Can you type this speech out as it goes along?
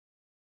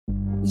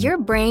Your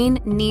brain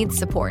needs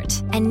support,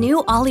 and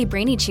new Ollie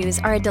Brainy Chews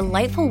are a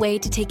delightful way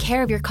to take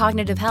care of your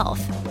cognitive health.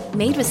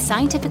 Made with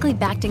scientifically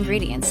backed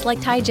ingredients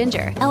like Thai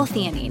ginger,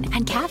 L-theanine,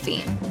 and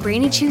caffeine,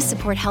 Brainy Chews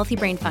support healthy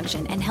brain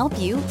function and help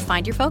you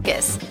find your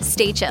focus,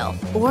 stay chill,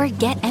 or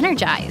get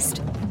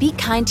energized. Be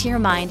kind to your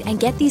mind and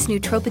get these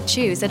nootropic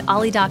chews at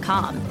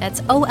ollie.com.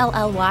 That's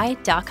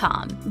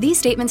OLLY.com. These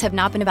statements have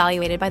not been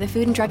evaluated by the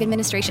Food and Drug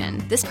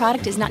Administration. This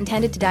product is not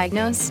intended to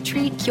diagnose,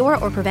 treat, cure,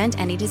 or prevent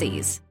any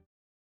disease.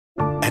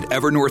 At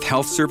Evernorth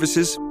Health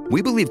Services,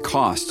 we believe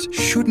costs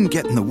shouldn't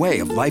get in the way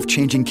of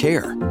life-changing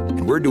care,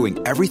 and we're doing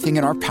everything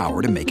in our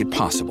power to make it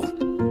possible.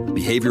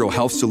 Behavioral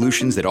health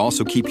solutions that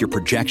also keep your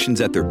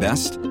projections at their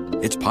best?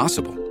 It's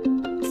possible.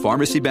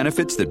 Pharmacy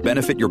benefits that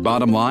benefit your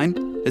bottom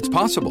line? It's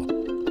possible.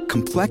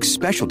 Complex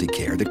specialty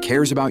care that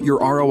cares about your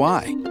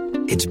ROI?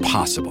 It's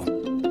possible.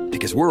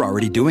 Because we're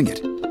already doing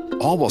it.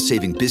 All while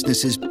saving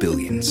businesses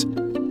billions.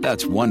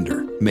 That's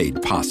Wonder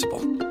made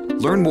possible.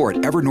 Learn more at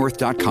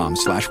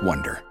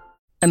evernorth.com/wonder.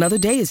 Another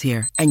day is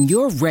here, and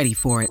you're ready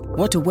for it.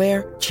 What to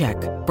wear? Check.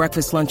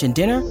 Breakfast, lunch, and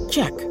dinner?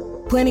 Check.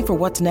 Planning for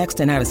what's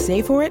next and how to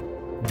save for it?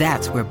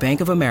 That's where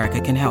Bank of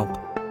America can help.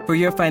 For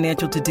your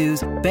financial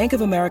to-dos, Bank of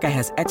America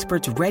has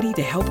experts ready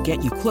to help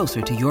get you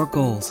closer to your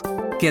goals.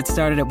 Get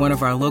started at one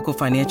of our local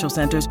financial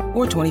centers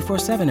or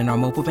 24/7 in our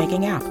mobile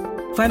banking app.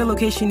 Find a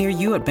location near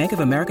you at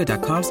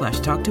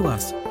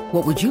bankofamerica.com/talktous.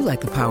 What would you like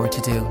the power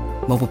to do?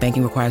 Mobile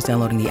banking requires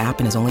downloading the app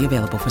and is only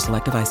available for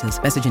select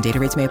devices. Message and data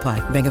rates may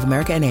apply. Bank of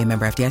America N.A.,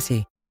 member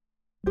FDIC.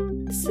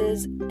 This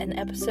is an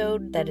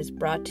episode that is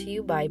brought to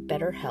you by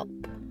BetterHelp.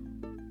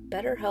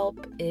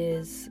 BetterHelp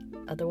is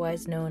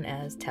otherwise known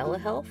as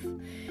telehealth.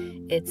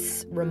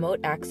 It's remote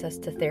access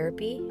to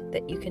therapy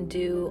that you can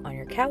do on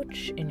your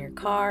couch, in your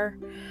car,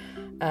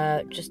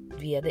 just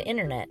via the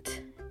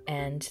internet.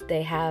 And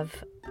they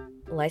have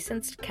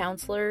licensed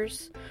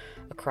counselors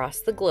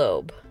across the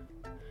globe.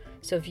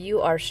 So if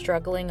you are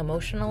struggling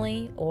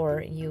emotionally,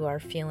 or you are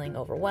feeling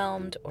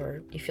overwhelmed,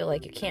 or you feel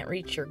like you can't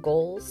reach your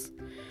goals,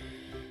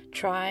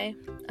 try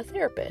a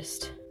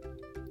therapist.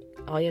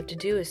 All you have to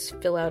do is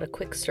fill out a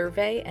quick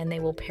survey, and they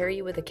will pair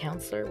you with a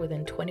counselor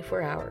within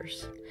 24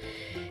 hours.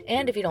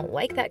 And if you don't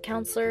like that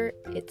counselor,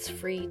 it's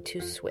free to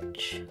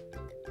switch.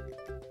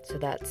 So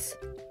that's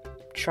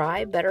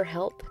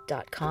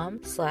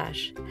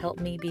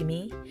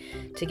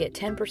trybetterhelp.com/helpmebeme to get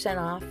 10%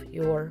 off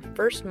your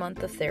first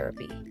month of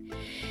therapy.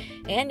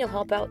 And you'll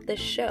help out this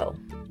show.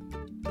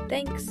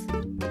 Thanks.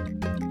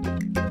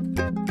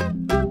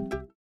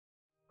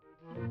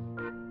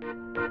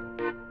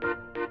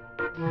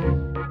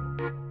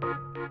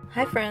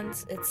 Hi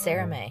friends, it's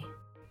Sarah May.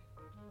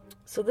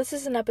 So this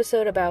is an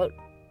episode about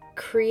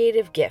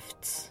creative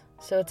gifts.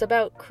 So it's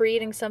about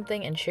creating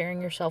something and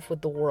sharing yourself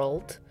with the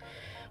world,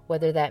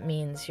 whether that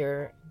means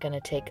you're going to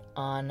take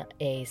on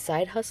a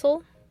side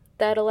hustle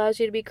that allows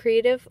you to be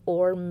creative,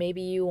 or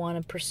maybe you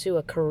want to pursue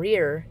a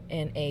career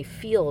in a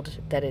field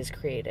that is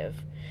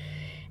creative.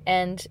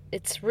 And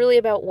it's really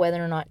about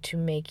whether or not to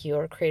make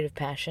your creative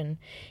passion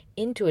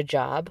into a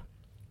job,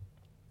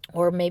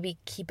 or maybe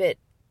keep it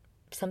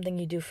something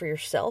you do for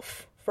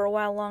yourself for a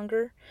while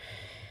longer,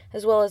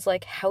 as well as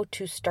like how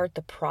to start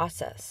the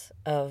process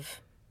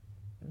of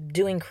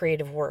doing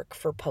creative work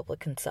for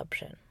public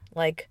consumption.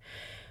 Like,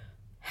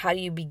 how do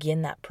you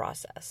begin that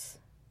process?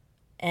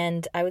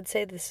 And I would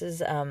say this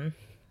is,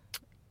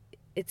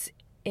 it's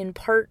in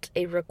part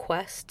a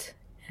request,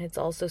 and it's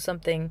also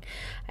something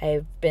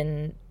I've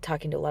been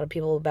talking to a lot of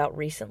people about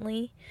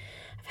recently.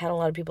 I've had a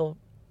lot of people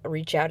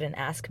reach out and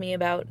ask me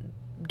about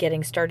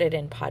getting started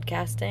in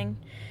podcasting,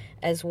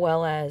 as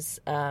well as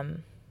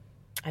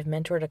I've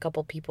mentored a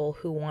couple people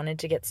who wanted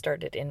to get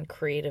started in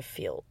creative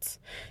fields.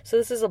 So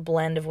this is a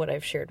blend of what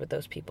I've shared with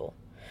those people.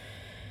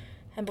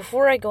 And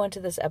before I go into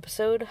this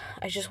episode,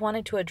 I just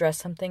wanted to address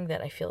something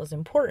that I feel is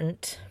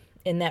important,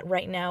 in that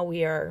right now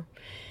we are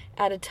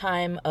at a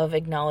time of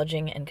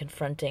acknowledging and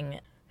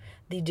confronting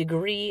the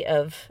degree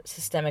of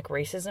systemic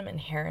racism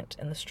inherent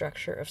in the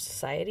structure of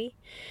society.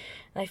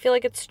 And I feel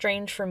like it's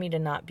strange for me to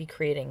not be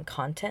creating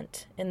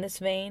content in this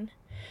vein.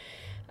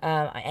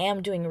 I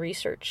am doing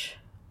research,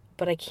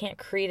 but I can't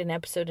create an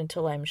episode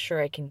until I'm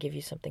sure I can give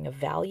you something of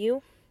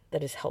value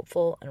that is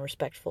helpful and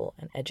respectful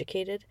and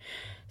educated.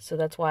 So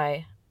that's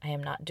why I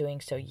am not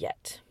doing so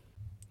yet.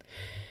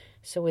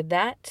 So with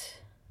that,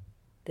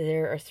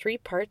 there are 3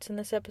 parts in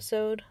this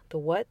episode: the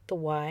what, the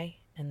why,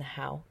 and the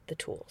how, the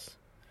tools.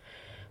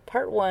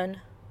 Part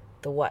 1,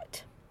 the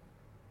what.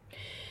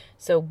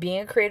 So being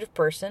a creative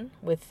person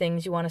with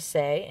things you want to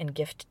say and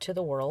gift to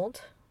the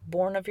world,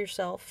 born of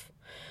yourself,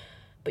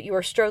 but you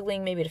are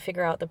struggling maybe to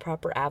figure out the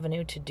proper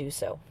avenue to do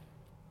so.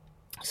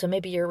 So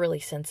maybe you're really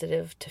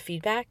sensitive to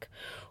feedback,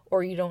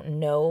 or you don't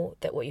know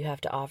that what you have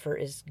to offer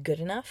is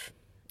good enough.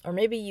 Or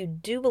maybe you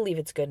do believe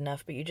it's good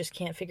enough, but you just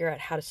can't figure out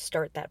how to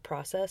start that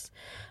process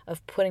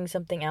of putting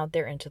something out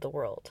there into the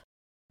world.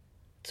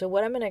 So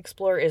what I'm going to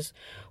explore is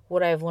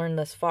what I've learned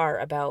thus far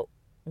about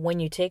when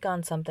you take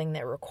on something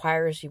that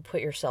requires you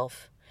put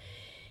yourself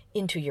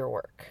into your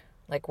work.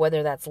 Like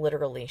whether that's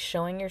literally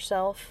showing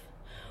yourself,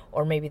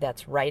 Or maybe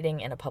that's writing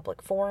in a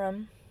public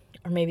forum.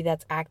 Or maybe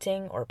that's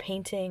acting or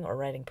painting or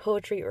writing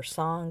poetry or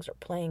songs or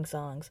playing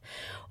songs.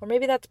 Or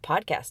maybe that's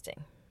podcasting.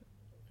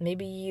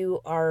 Maybe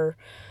you are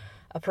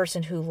a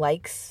person who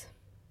likes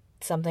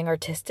something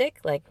artistic,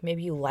 like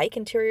maybe you like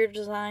interior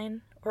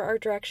design or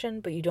art direction,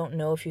 but you don't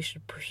know if you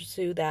should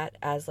pursue that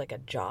as like a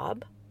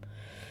job.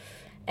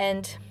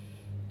 And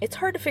it's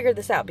hard to figure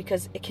this out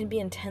because it can be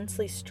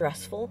intensely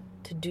stressful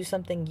to do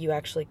something you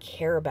actually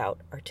care about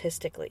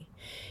artistically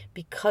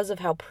because of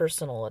how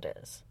personal it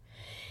is.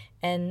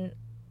 And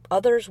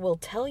others will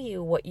tell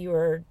you what you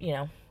are,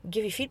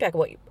 give you feedback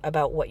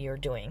about what you're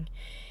doing.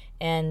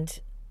 And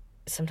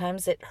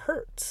sometimes it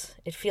hurts.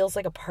 It feels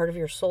like a part of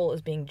your soul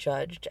is being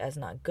judged as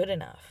not good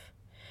enough.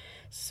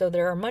 So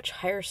there are much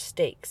higher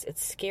stakes.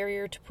 It's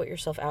scarier to put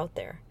yourself out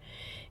there.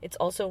 It's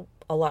also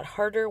a lot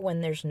harder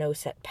when there's no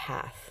set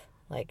path.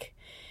 Like,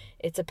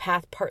 it's a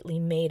path partly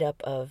made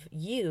up of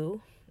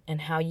you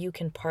and how you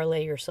can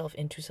parlay yourself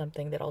into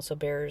something that also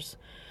bears,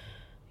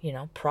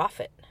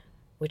 profit,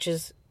 which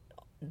is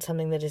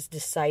something that is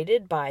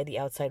decided by the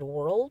outside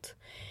world,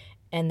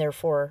 and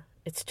therefore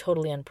it's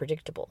totally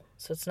unpredictable.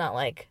 So it's not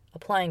like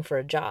applying for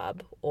a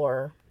job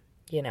or,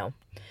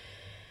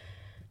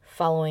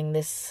 following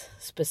this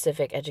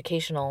specific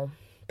educational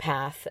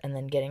path and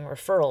then getting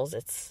referrals.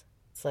 It's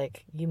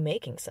like you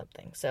making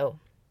something. So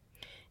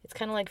it's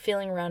kind of like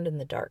feeling around in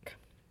the dark,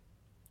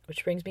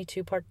 which brings me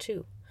to part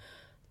 2,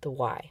 the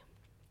why.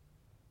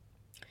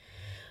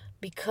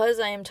 Because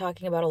I am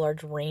talking about a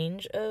large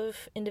range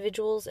of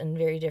individuals in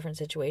very different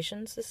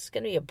situations, this is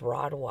going to be a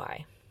broad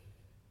why.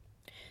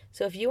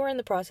 So if you are in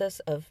the process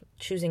of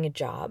choosing a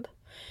job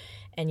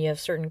and you have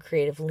certain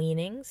creative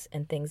leanings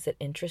and things that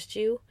interest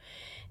you,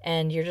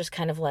 and you're just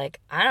kind of like,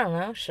 I don't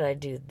know, should I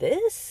do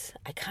this?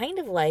 I kind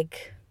of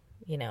like,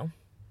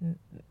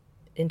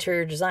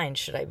 interior design.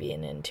 Should I be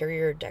an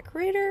interior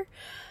decorator?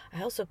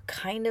 I also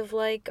kind of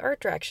like art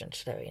direction.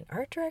 Should I be an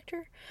art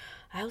director?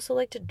 I also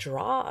like to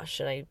draw.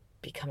 Should I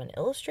become an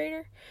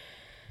illustrator?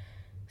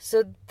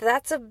 So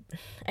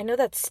I know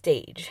that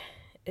stage.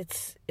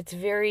 It's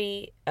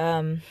very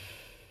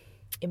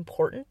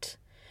important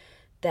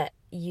that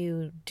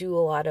you do a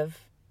lot of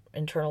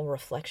internal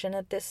reflection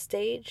at this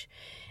stage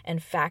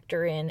and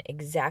factor in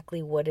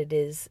exactly what it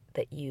is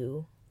that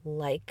you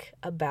like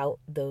about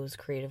those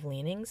creative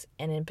leanings,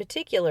 and in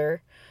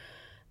particular,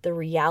 the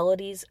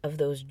realities of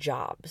those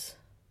jobs.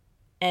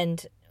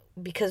 And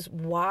because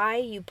why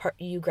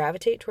you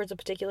gravitate towards a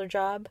particular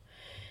job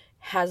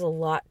has a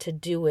lot to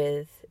do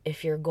with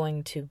if you're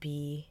going to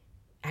be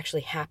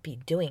actually happy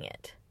doing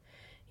it,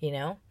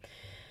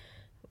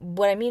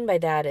 What I mean by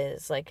that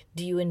is, like,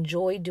 do you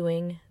enjoy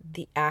doing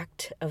the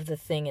act of the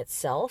thing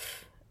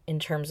itself in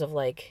terms of,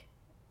 like,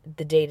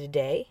 the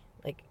day-to-day?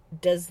 Like,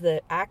 does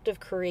the act of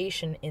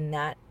creation in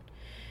that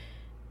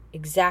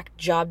exact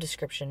job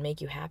description make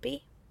you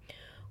happy?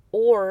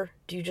 Or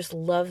do you just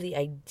love the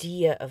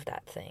idea of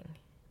that thing?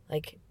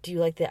 Like, do you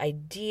like the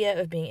idea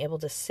of being able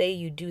to say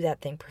you do that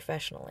thing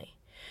professionally?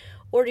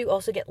 Or do you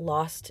also get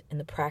lost in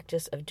the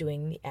practice of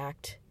doing the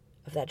act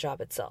of that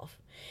job itself?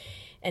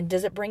 And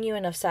does it bring you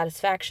enough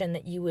satisfaction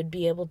that you would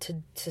be able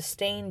to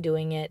sustain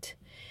doing it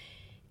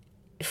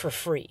for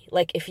free?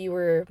 Like, if you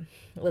were,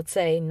 let's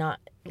say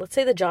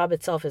the job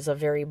itself is a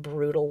very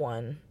brutal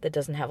one that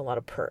doesn't have a lot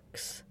of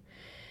perks,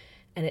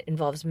 and it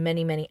involves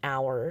many, many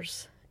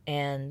hours,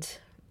 and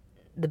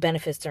the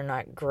benefits are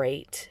not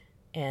great,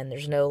 and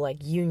there's no,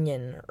 like,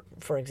 union,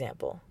 for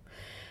example.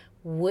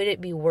 Would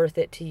it be worth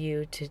it to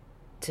you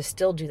to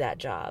still do that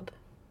job?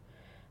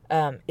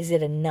 Is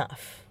it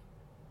enough?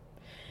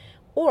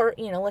 Or,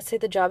 let's say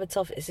the job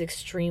itself is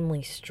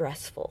extremely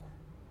stressful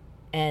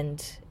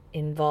and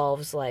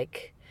involves,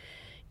 like,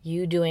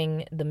 you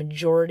doing the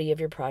majority of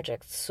your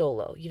projects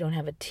solo. You don't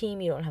have a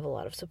team. You don't have a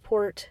lot of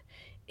support.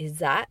 Does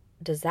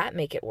that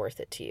make it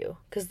worth it to you?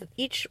 Because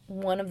each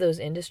one of those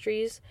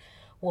industries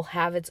will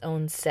have its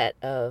own set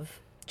of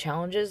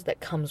challenges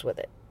that comes with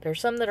it. There are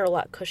some that are a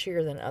lot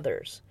cushier than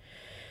others.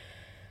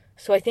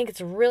 So I think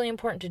it's really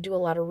important to do a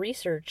lot of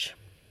research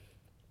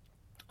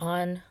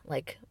on,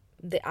 like,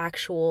 the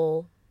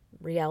actual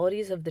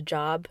realities of the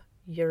job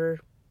you're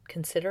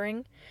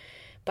considering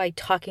by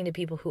talking to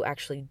people who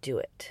actually do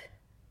it.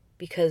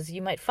 Because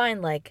you might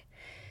find, like,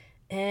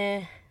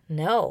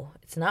 no,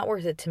 it's not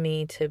worth it to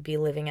me to be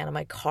living out of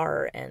my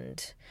car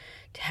and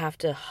to have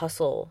to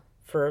hustle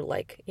for,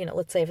 like,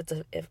 let's say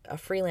if a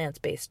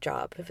freelance-based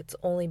job, if it's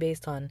only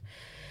based on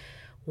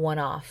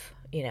one-off,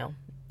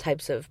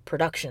 types of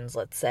productions,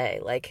 let's say,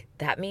 like,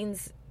 that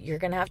means you're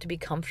going to have to be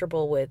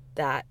comfortable with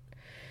that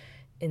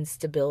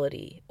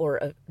instability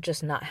or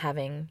just not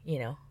having,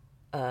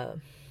 a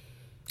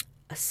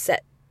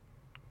set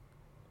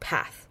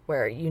path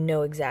where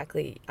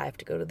exactly I have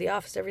to go to the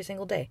office every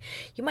single day.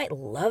 You might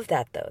love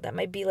that, though. That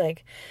might be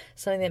like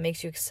something that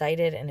makes you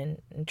excited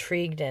and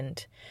intrigued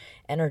and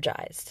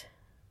energized.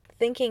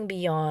 Thinking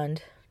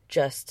beyond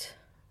just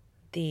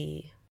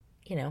the,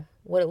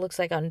 what it looks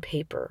like on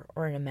paper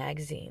or in a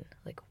magazine.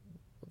 Like,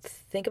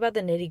 think about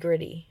the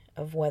nitty-gritty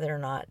of whether or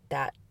not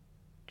that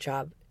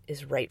job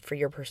is right for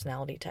your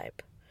personality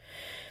type.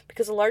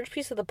 Because a large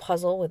piece of the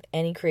puzzle with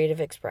any creative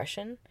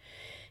expression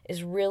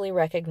is really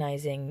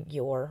recognizing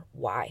your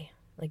why.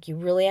 Like, you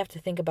really have to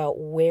think about,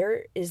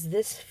 where is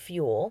this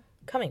fuel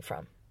coming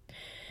from?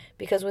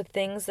 Because with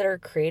things that are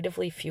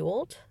creatively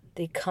fueled,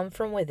 they come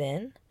from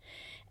within,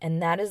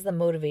 and that is the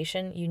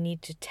motivation you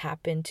need to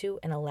tap into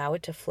and allow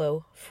it to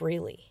flow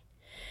freely.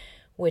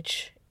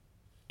 Which,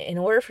 in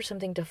order for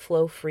something to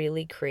flow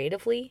freely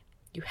creatively,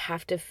 you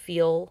have to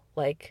feel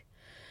like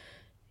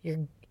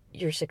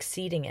you're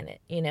succeeding in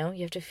it, you know?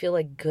 You have to feel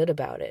like good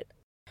about it.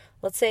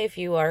 Let's say if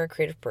you are a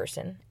creative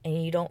person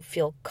and you don't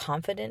feel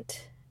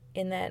confident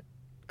in that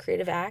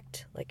creative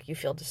act, like you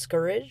feel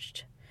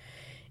discouraged,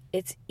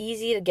 it's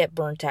easy to get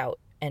burnt out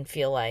and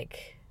feel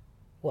like,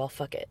 well,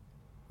 fuck it.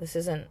 This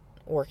isn't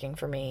working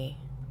for me,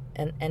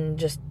 and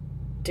just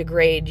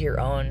degrade your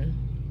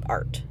own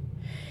art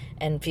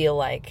and feel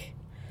like,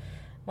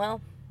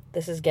 well,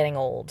 this is getting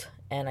old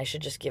and I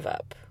should just give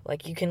up.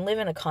 Like, you can live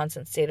in a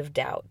constant state of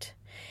doubt.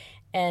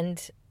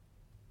 And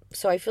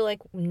so I feel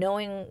like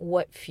knowing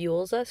what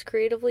fuels us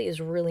creatively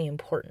is really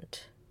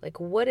important. Like,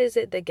 what is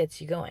it that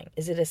gets you going?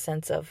 Is it a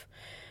sense of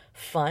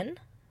fun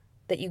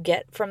that you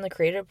get from the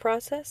creative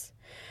process?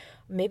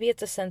 Maybe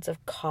it's a sense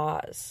of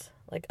cause,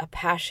 like a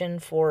passion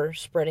for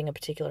spreading a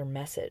particular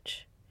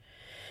message.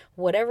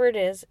 Whatever it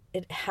is,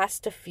 it has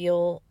to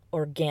feel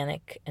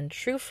organic and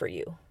true for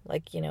you.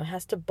 Like, you know, it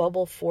has to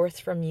bubble forth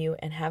from you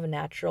and have a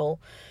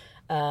natural,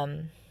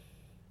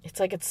 it's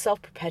like it's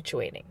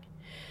self-perpetuating.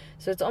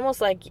 So it's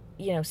almost like,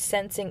 you know,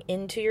 sensing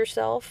into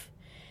yourself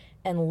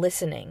and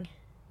listening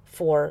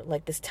for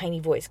like this tiny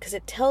voice, because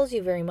it tells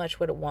you very much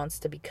what it wants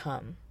to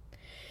become.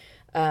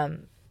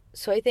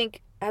 So I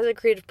think as a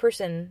creative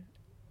person,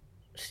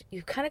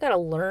 you kind of got to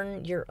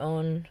learn your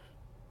own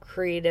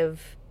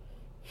creative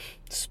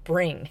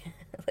spring.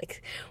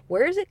 Like,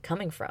 where is it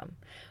coming from?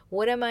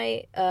 What am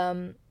I,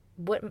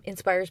 what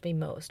inspires me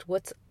most?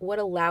 What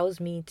allows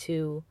me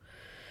to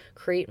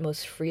create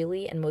most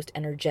freely and most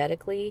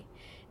energetically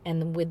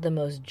and with the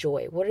most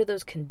joy? What are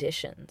those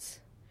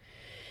conditions?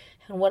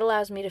 And what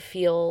allows me to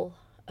feel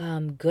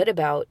good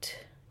about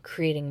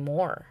creating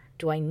more?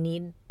 Do I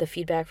need the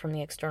feedback from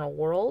the external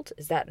world?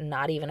 Is that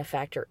not even a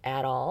factor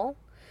at all?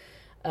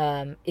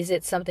 Is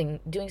it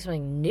doing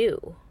something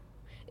new?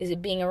 Is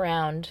it being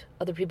around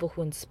other people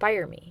who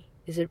inspire me?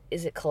 Is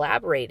it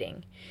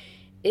collaborating?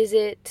 Is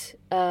it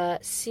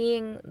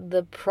seeing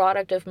the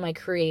product of my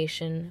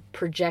creation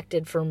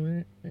projected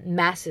for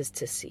masses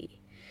to see?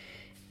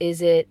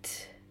 Is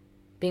it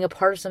being a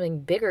part of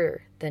something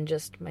bigger than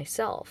just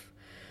myself?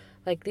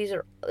 Like, this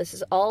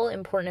is all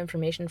important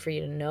information for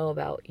you to know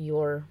about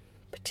your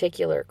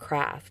particular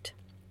craft.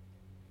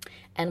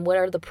 And what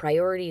are the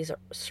priorities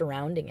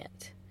surrounding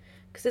it?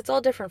 Because it's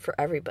all different for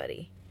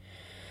everybody.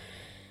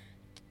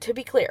 To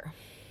be clear,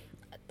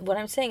 what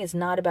I'm saying is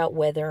not about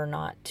whether or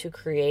not to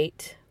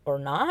create or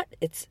not.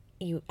 It's,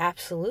 you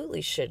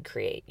absolutely should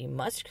create. You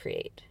must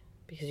create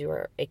because you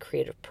are a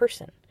creative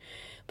person.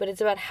 But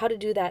it's about how to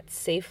do that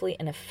safely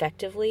and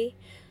effectively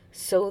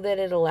so that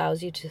it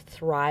allows you to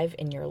thrive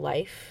in your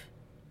life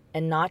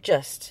and not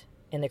just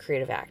in the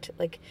creative act.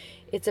 Like,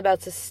 it's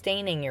about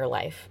sustaining your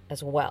life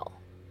as well.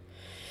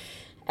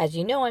 As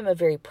you know, I'm a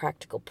very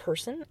practical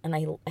person, and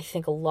I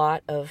think a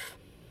lot of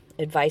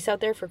advice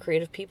out there for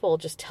creative people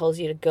just tells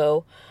you to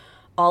go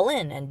all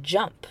in and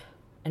jump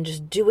and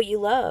just do what you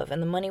love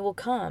and the money will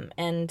come.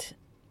 And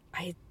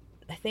I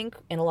think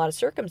in a lot of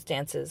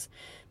circumstances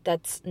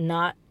that's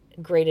not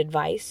great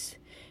advice,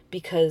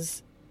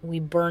 because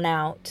we burn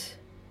out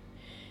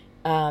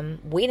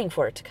waiting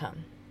for it to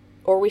come.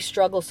 Or we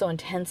struggle so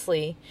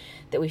intensely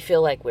that we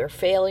feel like we're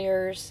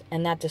failures,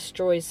 and that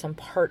destroys some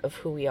part of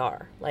who we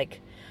are. Like,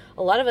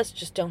 a lot of us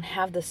just don't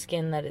have the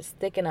skin that is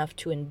thick enough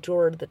to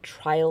endure the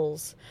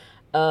trials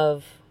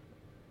of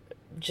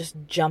just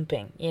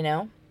jumping, you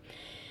know?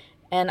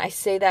 And I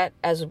say that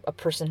as a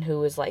person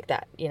who is like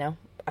that, you know?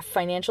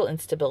 Financial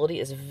instability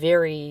is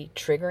very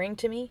triggering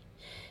to me,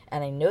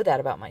 and I know that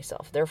about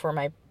myself. Therefore,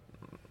 my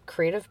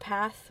creative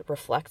path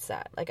reflects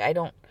that. Like, I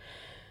don't...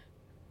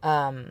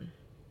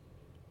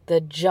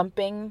 the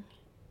jumping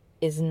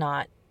is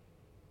not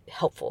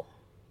helpful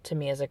to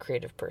me as a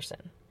creative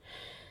person.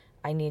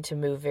 I need to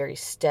move very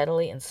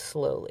steadily and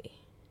slowly.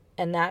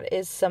 And that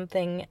is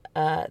something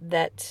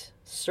that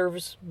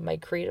serves my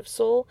creative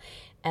soul.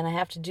 And I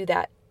have to do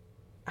that.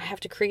 I have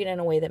to create in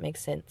a way that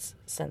makes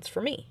sense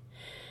for me.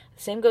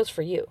 The same goes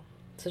for you.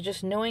 So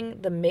just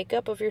knowing the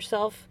makeup of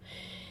yourself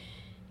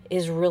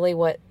is really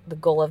what the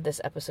goal of this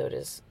episode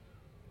is.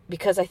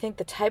 Because I think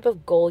the type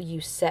of goal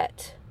you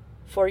set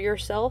for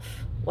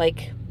yourself,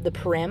 like the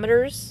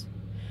parameters,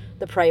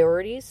 the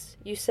priorities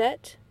you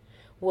set,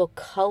 will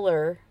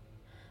color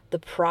the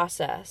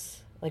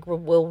process, like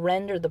will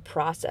render the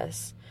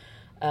process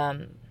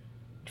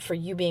for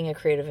you being a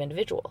creative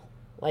individual.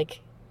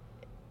 Like,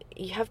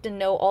 you have to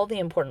know all the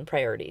important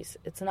priorities.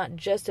 It's not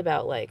just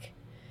about like,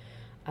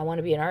 I want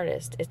to be an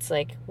artist. It's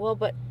like, well,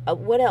 but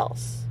what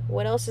else?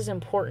 What else is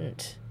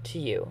important to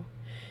you?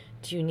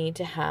 Do you need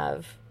to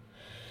have,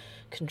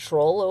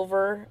 control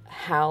over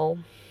how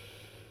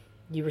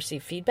you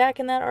receive feedback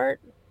in that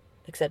art,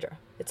 etc.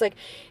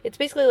 It's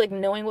basically like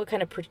knowing what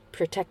kind of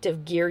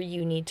protective gear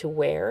you need to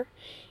wear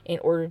in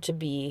order to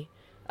be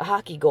a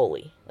hockey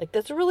goalie. Like,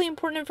 that's really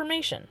important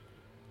information.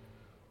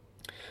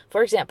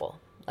 For example,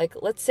 like,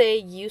 let's say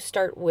you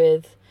start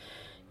with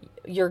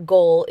your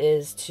goal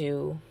is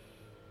to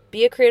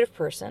be a creative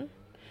person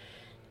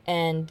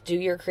and do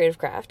your creative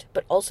craft,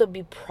 but also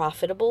be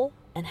profitable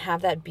and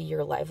have that be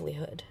your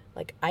livelihood.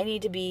 Like, I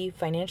need to be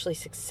financially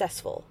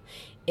successful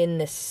in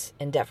this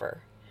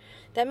endeavor.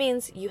 That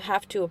means you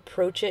have to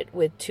approach it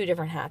with two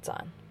different hats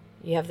on.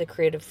 You have the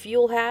creative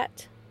fuel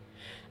hat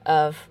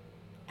of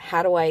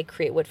how do I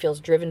create what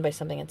feels driven by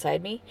something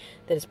inside me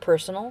that is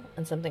personal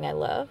and something I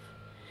love.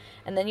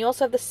 And then you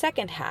also have the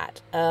second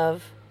hat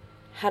of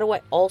how do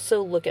I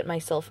also look at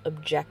myself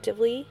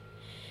objectively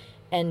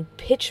and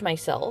pitch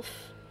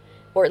myself,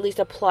 or at least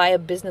apply a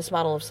business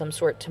model of some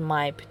sort to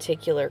my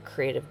particular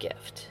creative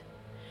gift.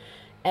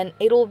 And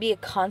it'll be a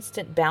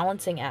constant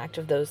balancing act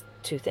of those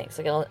two things.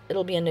 Like,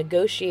 it'll be a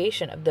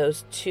negotiation of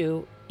those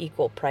two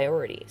equal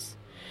priorities,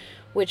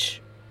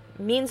 which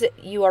means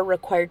that you are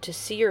required to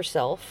see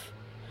yourself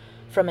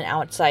from an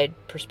outside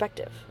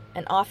perspective.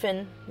 And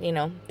often,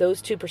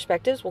 those two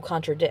perspectives will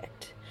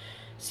contradict.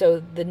 So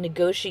the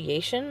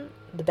negotiation,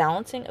 the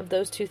balancing of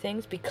those two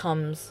things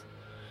becomes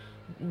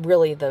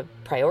really the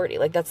priority.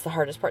 Like, that's the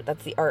hardest part.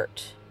 That's the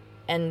art.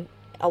 And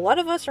a lot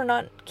of us are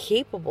not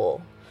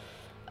capable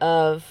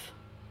of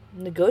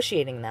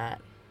negotiating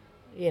that,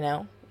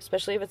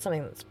 especially if it's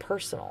something that's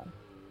personal.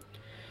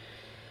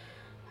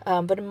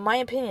 But in my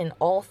opinion,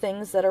 all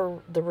things that are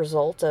the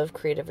result of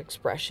creative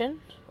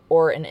expression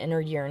or an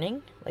inner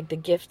yearning, like the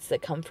gifts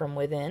that come from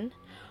within,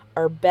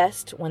 are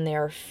best when they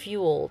are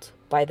fueled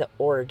by the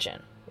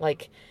origin.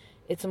 Like,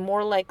 it's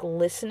more like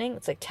listening.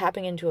 It's like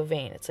tapping into a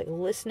vein. It's like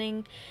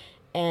listening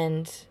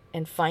and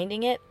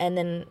finding it, and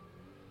then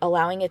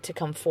allowing it to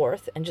come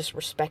forth and just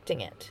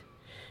respecting it,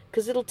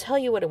 because it'll tell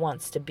you what it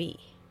wants to be.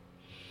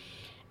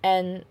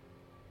 And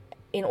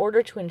in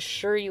order to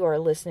ensure you are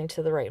listening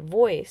to the right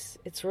voice,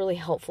 it's really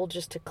helpful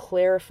just to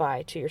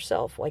clarify to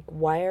yourself, like,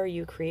 why are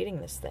you creating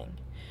this thing?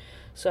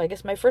 So I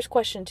guess my first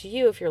question to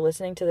you, if you're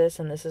listening to this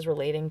and this is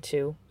relating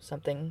to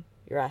something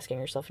you're asking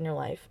yourself in your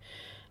life,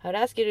 I would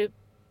ask you to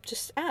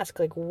just ask,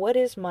 like, what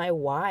is my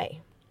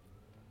why?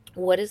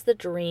 What is the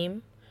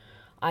dream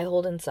I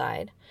hold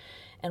inside?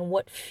 And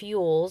what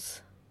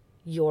fuels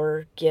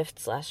your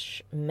gift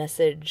 /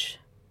 message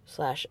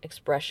 /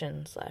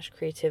 expression /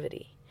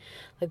 creativity?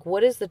 Like,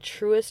 what is the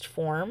truest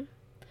form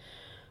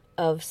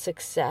of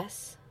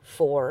success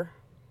for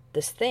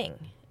this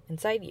thing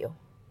inside you?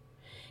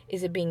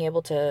 Is it being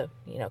able to,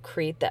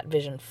 create that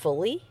vision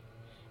fully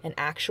and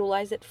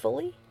actualize it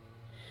fully?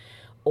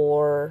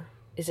 Or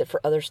is it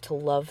for others to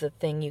love the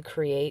thing you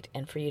create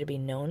and for you to be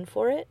known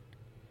for it?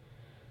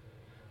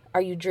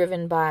 Are you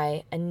driven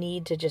by a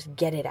need to just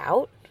get it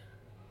out?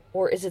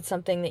 Or is it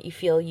something that you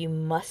feel you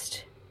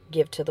must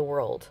give to the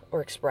world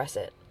or express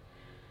it?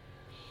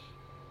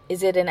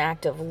 Is it an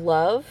act of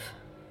love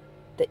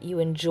that you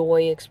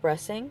enjoy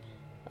expressing?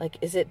 Like,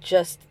 is it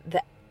just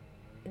that?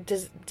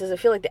 Does it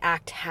feel like the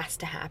act has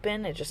to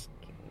happen? It just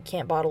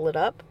can't bottle it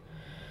up,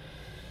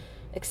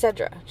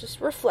 etc.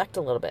 Just reflect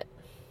a little bit.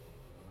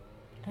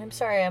 I'm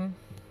sorry,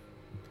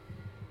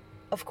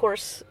 of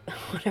course,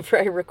 whenever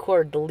I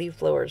record, the leaf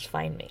blowers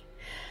find me.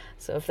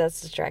 So if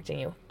that's distracting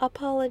you,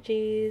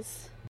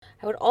 apologies.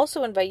 I would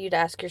also invite you to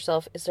ask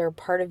yourself, is there a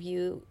part of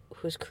you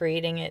who's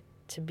creating it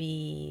to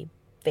be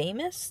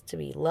famous, to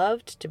be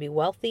loved, to be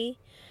wealthy,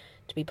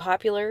 to be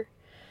popular?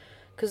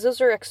 Because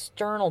those are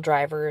external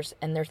drivers,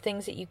 and they're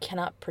things that you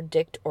cannot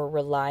predict or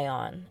rely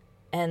on.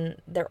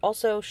 And they're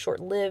also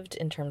short-lived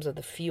in terms of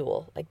the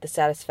fuel, like the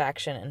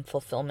satisfaction and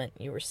fulfillment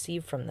you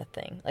receive from the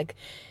thing. Like,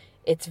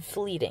 it's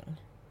fleeting.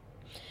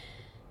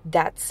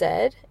 That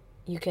said,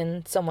 you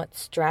can somewhat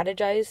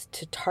strategize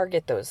to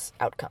target those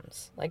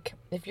outcomes. Like,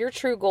 if your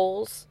true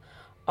goals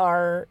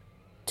are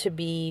to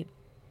be,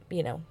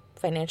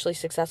 financially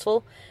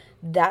successful,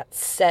 that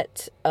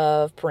set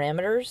of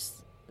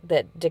parameters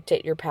that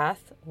dictate your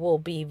path will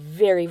be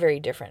very,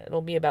 very different.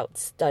 It'll be about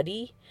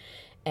study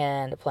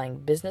and applying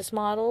business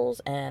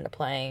models and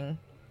applying,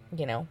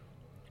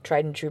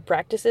 tried and true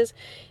practices.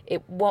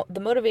 The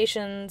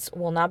motivations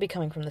will not be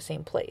coming from the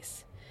same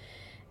place.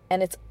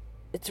 And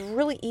it's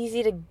really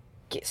easy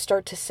to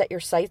start to set your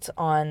sights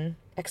on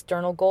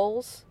external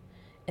goals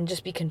and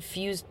just be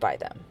confused by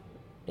them,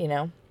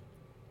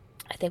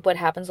 I think what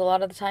happens a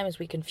lot of the time is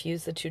we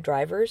confuse the two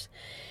drivers,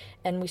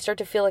 and we start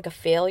to feel like a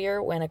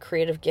failure when a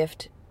creative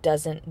gift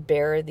doesn't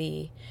bear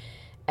the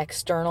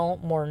external,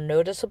 more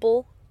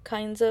noticeable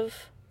kinds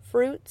of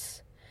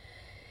fruits.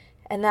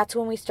 And that's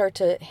when we start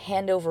to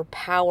hand over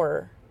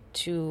power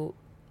to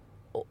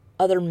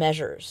other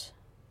measures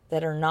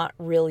that are not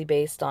really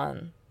based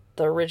on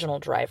the original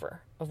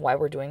driver of why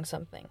we're doing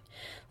something.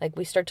 Like,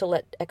 we start to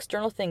let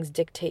external things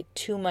dictate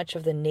too much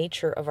of the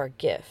nature of our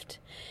gift.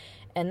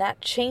 And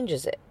that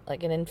changes it.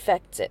 Like, it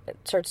infects it. It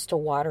starts to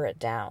water it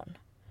down.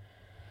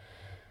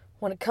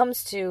 when it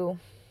comes to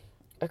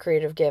a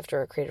creative gift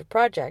or a creative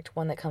project,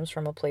 one that comes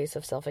from a place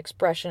of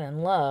self-expression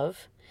and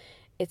love,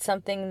 it's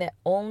something that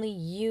only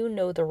you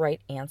know the right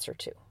answer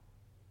to.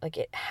 Like,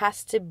 it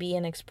has to be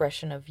an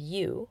expression of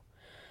you,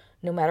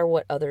 no matter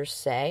what others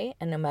say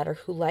and no matter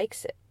who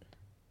likes it,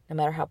 no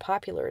matter how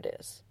popular it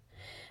is.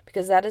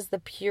 Because that is the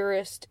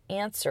purest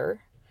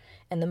answer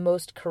and the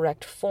most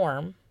correct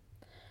form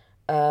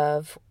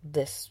of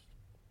this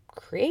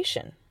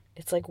creation.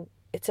 It's like,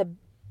 it's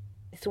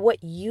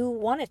what you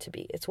want it to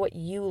be. It's what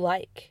you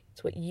like.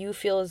 It's what you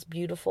feel is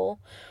beautiful,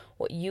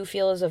 what you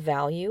feel is of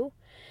value,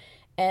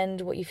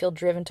 and what you feel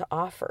driven to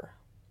offer.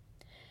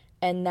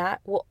 And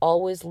that will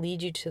always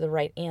lead you to the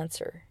right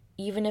answer.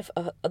 Even if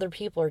other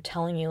people are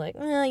telling you like,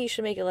 you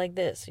should make it like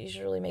this. You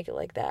should really make it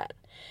like that.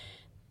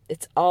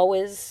 It's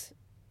always,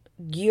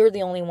 you're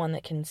the only one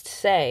that can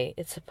say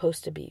it's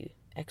supposed to be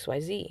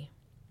XYZ.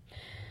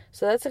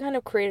 So that's the kind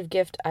of creative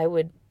gift I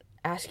would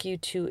ask you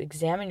to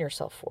examine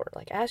yourself for.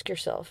 Like, ask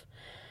yourself,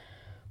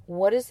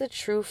 what is the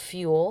true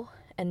fuel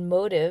and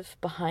motive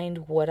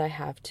behind what I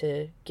have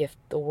to gift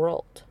the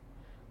world?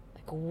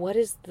 Like, what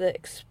is the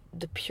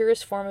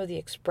purest form of the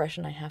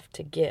expression I have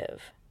to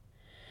give?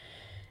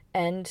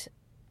 And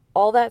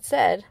all that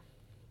said,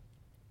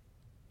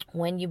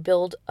 when you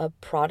build a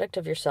product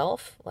of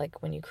yourself,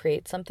 like when you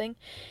create something,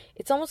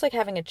 it's almost like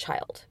having a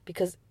child,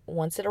 because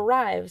once it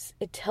arrives,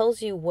 it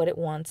tells you what it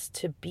wants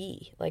to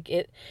be. Like,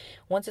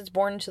 once it's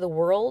born into the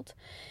world,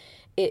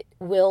 it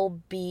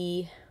will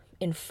be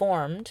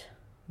informed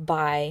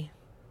by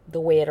the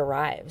way it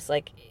arrives.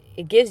 Like,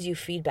 it gives you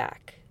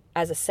feedback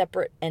as a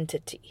separate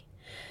entity.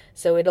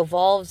 So it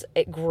evolves,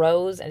 it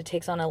grows, and it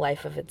takes on a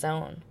life of its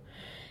own.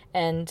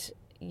 And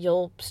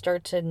you'll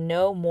start to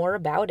know more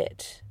about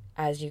it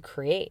as you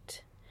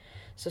create.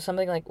 So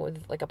something like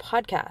with like a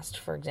podcast,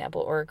 for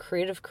example, or a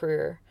creative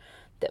career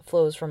that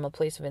flows from a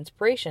place of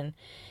inspiration,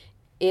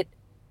 it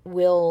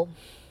will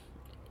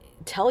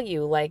tell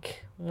you,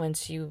 like,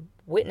 once you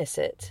witness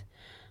it,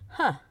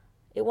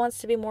 it wants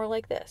to be more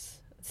like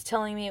this. It's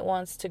telling me it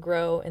wants to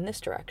grow in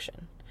this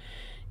direction.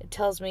 It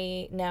tells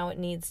me now it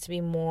needs to be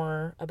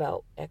more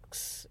about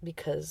X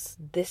because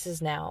this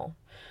is now,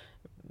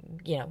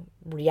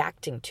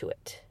 reacting to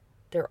it.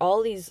 There are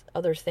all these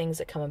other things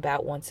that come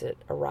about once it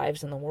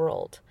arrives in the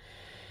world.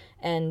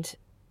 And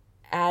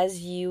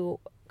as you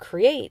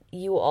create,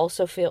 you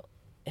also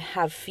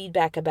have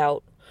feedback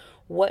about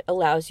what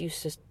allows you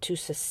to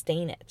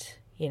sustain it,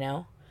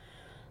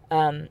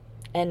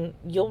 and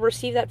you'll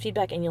receive that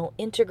feedback and you'll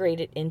integrate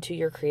it into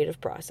your creative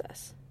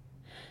process.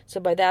 So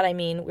by that I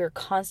mean we're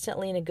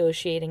constantly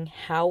negotiating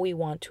how we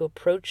want to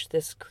approach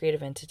this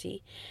creative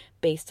entity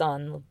based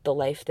on the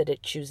life that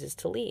it chooses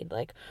to lead.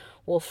 Like,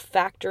 we'll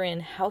factor in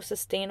how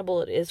sustainable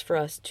it is for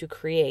us to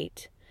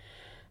create,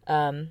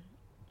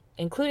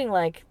 including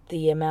like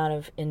the amount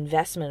of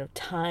investment of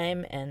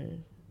time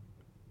and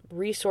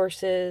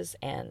resources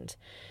and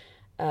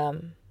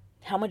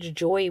how much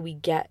joy we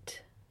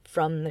get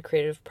from the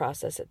creative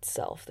process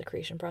itself, the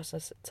creation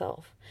process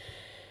itself.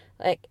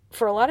 Like,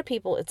 for a lot of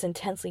people, it's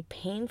intensely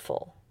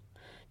painful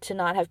to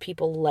not have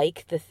people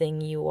like the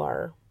thing you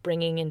are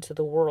bringing into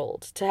the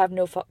world, to have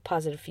no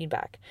positive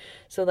feedback.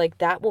 So like,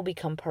 that will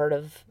become part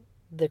of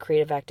the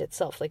creative act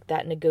itself, like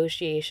that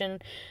negotiation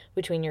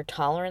between your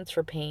tolerance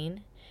for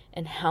pain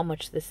and how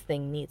much this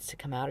thing needs to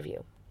come out of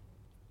you.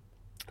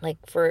 Like,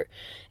 for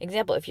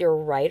example, if you're a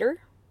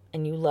writer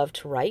and you love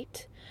to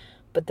write,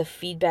 but the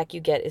feedback you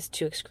get is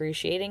too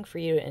excruciating for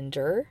you to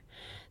endure,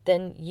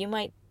 then you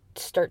might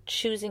start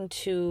choosing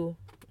to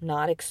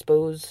not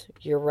expose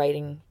your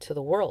writing to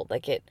the world.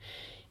 Like,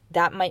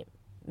 that might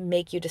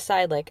make you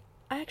decide, like,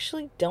 I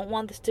actually don't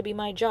want this to be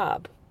my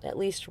job, at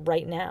least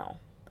right now.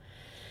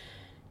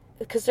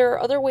 Because there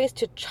are other ways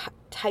to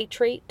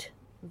titrate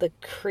the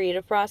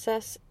creative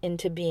process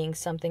into being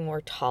something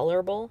more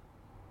tolerable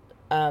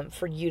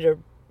for you to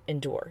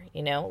endure,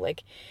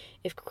 Like,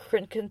 if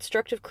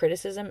constructive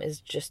criticism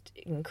is just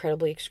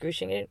incredibly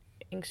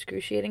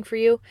excruciating for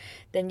you,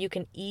 then you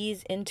can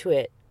ease into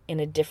it in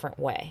a different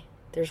way.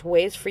 There's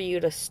ways for you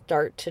to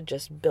start to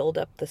just build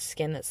up the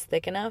skin that's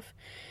thick enough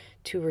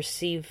to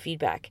receive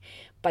feedback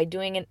by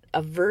doing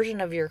a version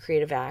of your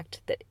creative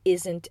act that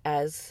isn't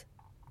as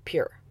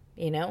pure,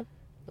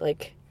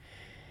 like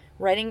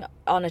writing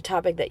on a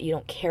topic that you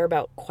don't care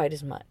about quite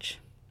as much.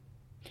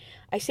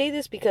 I say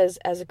this because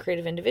as a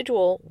creative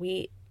individual,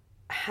 we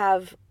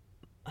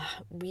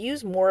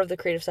use more of the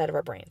creative side of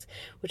our brains,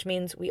 which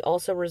means we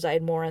also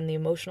reside more on the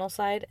emotional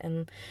side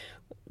and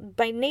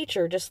by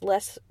nature just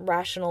less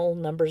rational,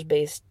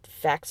 numbers-based,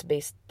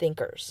 facts-based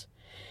thinkers.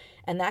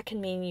 And that can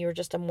mean you're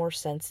just a more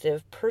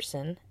sensitive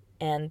person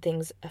and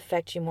things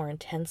affect you more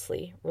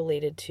intensely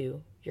related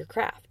to your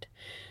craft.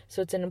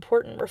 So it's an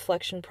important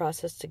reflection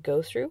process to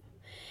go through,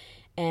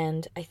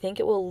 and I think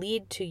it will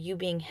lead to you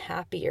being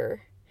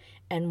happier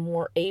and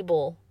more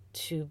able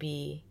to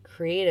be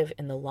creative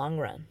in the long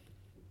run.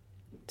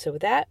 So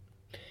with that,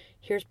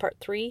 here's part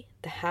 3,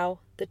 the how,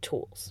 the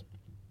tools.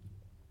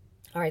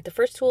 All right, the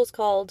first tool is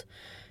called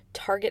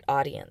target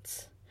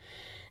audience.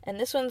 And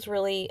this one's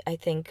really, I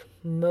think,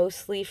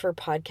 mostly for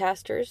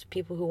podcasters,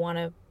 people who want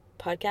to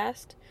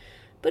podcast,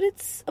 but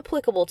it's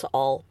applicable to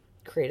all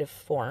creative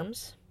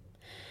forms.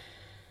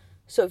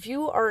 So if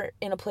you are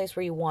in a place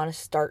where you want to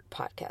start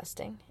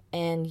podcasting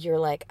and you're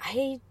like,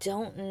 I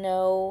don't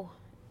know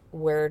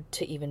where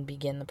to even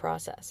begin the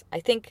process, I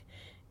think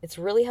it's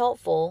really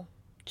helpful,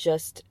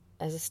 just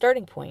as a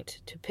starting point,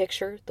 to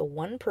picture the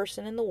one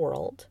person in the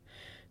world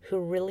who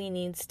really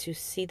needs to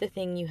see the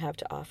thing you have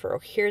to offer or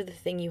hear the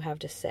thing you have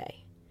to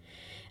say.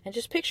 And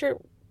just picture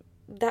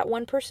that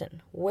one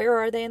person. Where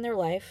are they in their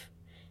life?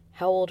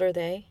 How old are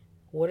they?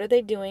 What are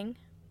they doing?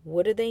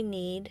 What do they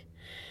need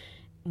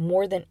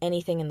more than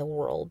anything in the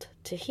world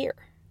to hear?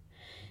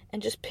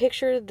 And just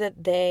picture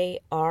that they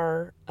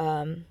are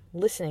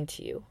listening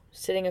to you,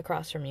 sitting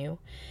across from you,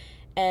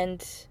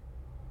 and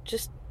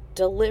just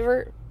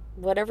deliver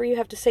whatever you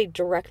have to say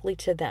directly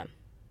to them.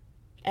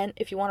 And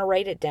if you want to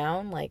write it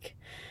down, like,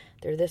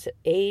 they're this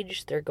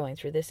age, they're going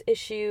through this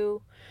issue,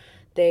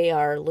 they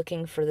are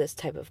looking for this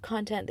type of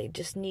content, they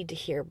just need to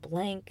hear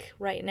blank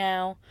right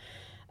now.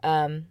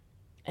 And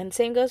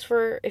same goes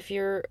for if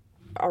you're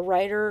a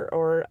writer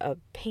or a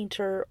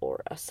painter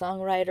or a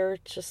songwriter,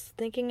 just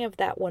thinking of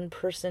that one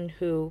person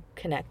who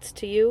connects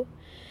to you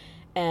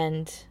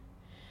and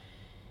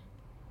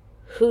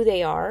who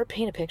they are.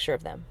 Paint a picture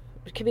of them.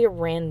 It could be a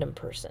random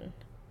person.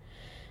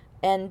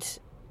 And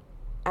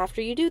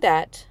after you do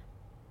that,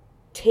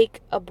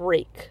 take a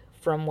break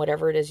from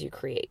whatever it is you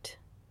create.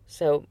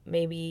 So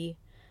maybe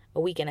a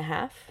week and a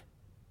half,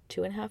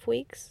 2.5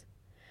 weeks.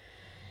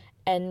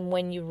 And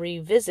when you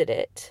revisit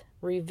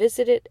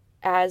it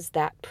as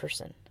that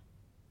person.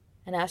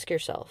 And ask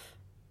yourself,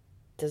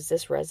 does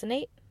this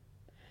resonate?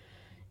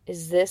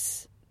 Does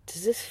this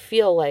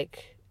feel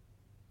like,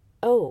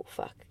 oh,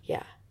 fuck,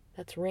 yeah,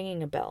 that's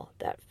ringing a bell.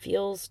 That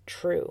feels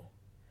true.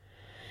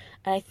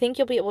 And I think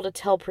you'll be able to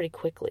tell pretty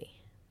quickly.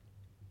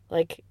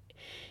 Like,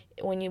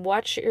 when you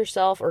watch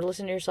yourself or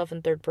listen to yourself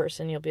in third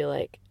person, you'll be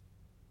like,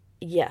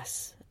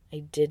 yes,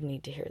 I did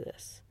need to hear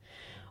this.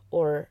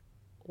 Or,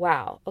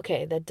 wow,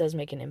 okay, that does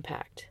make an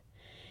impact.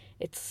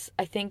 It's,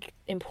 I think,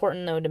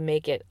 important, though, to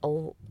make it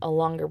a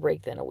longer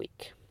break than a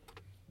week.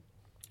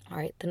 All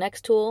right, the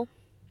next tool,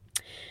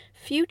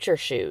 future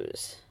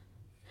shoes.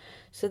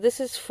 So this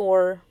is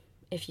for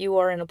if you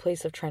are in a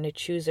place of trying to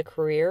choose a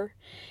career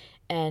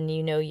and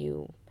you know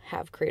you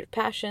have creative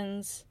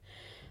passions,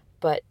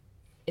 but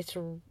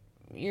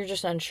you're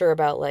just unsure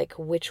about like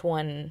which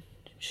one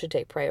should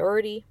take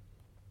priority.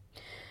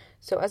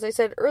 So as I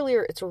said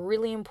earlier, it's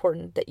really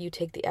important that you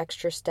take the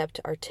extra step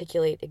to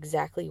articulate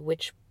exactly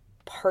which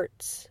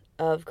parts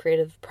of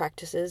creative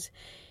practices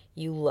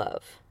you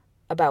love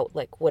about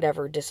like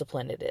whatever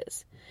discipline it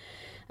is.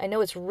 I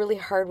know it's really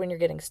hard when you're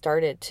getting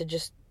started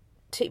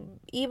to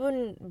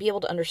even be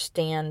able to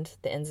understand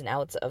the ins and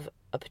outs of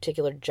a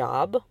particular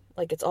job.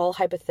 Like, it's all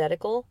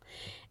hypothetical,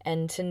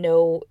 and to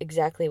know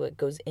exactly what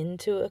goes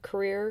into a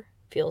career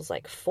feels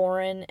like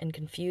foreign and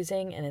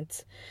confusing, and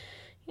it's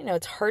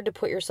hard to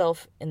put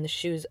yourself in the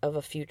shoes of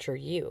a future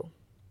you.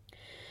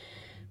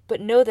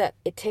 But know that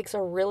it takes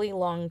a really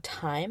long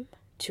time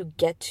to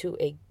get to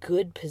a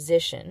good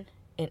position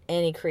in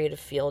any creative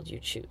field you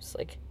choose.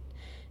 Like,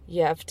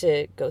 you have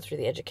to go through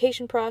the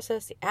education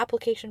process, the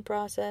application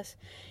process,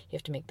 you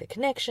have to make the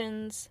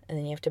connections, and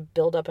then you have to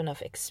build up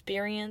enough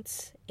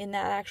experience in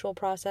that actual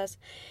process,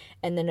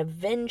 and then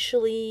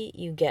eventually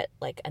you get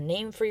like a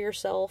name for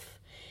yourself.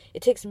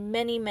 It takes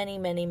many, many,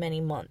 many,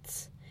 many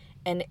months.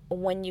 And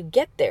when you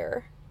get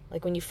there,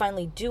 like when you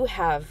finally do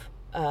have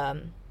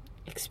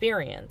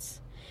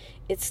experience,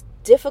 it's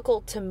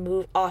difficult to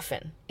move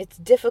often. It's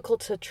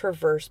difficult to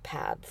traverse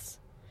paths.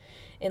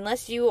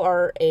 Unless you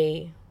are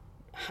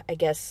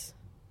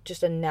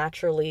just a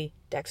naturally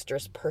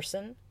dexterous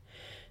person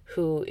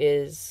who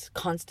is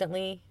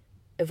constantly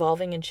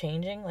evolving and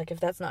changing. Like, if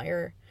that's not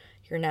your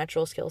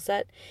natural skill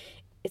set,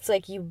 it's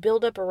like you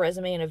build up a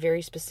resume in a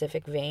very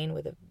specific vein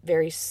with a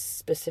very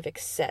specific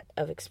set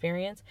of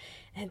experience.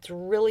 And it's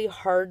really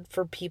hard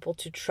for people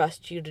to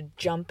trust you to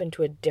jump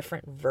into a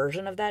different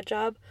version of that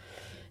job.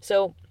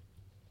 So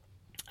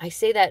I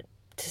say that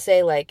to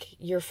say, like,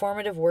 your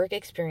formative work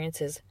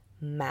experiences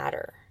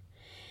matter.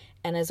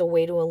 And as a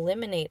way to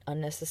eliminate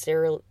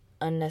unnecessary,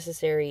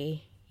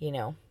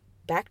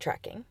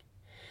 backtracking,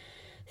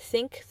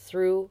 think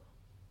through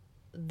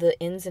the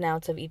ins and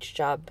outs of each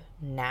job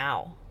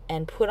now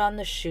and put on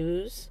the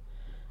shoes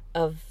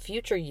of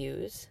future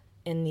yous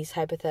in these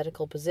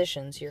hypothetical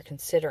positions you're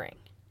considering.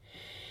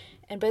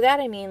 And by that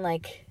I mean,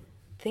 like,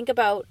 think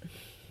about,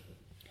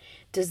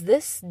 does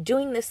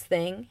doing this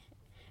thing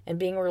and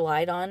being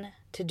relied on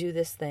to do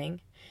this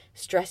thing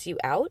stress you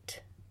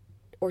out?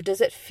 Or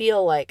does it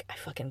feel like, I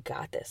fucking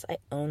got this, I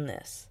own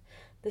this,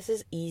 this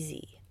is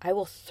easy, I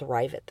will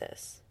thrive at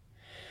this?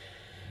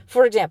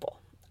 For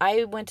example,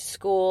 I went to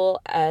school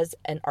as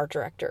an art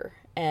director,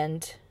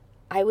 and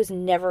I was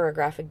never a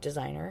graphic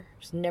designer. I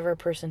was never a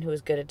person who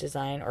was good at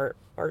design, or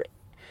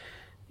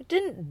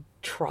didn't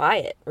try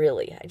it,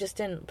 really. I just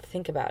didn't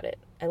think about it.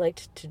 I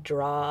liked to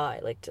draw, I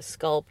liked to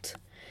sculpt,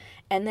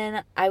 And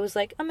then I was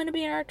like, I'm going to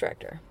be an art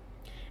director.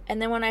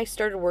 And then when I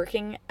started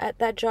working at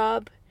that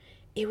job,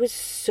 it was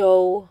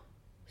so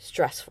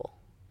stressful.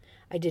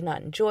 I did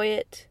not enjoy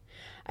it.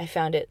 I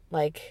found it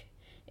like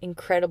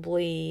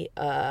incredibly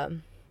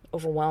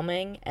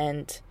overwhelming,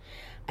 and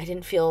I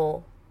didn't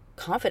feel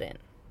confident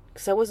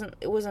because it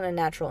wasn't a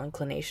natural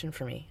inclination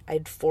for me. I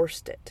had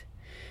forced it.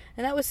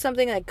 And that was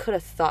something I could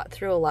have thought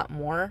through a lot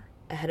more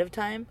ahead of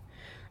time.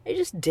 I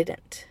just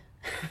didn't.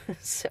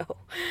 So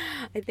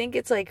I think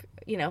it's like,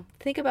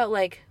 think about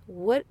like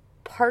what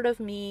part of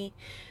me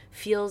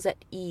feels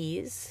at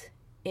ease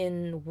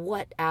in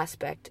what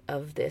aspect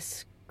of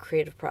this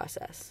creative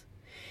process.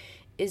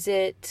 Is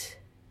it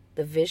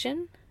the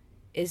vision?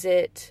 Is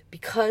it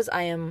because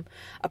I am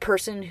a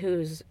person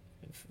who's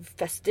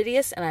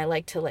fastidious and I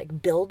like to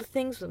like build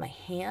things with my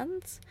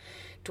hands?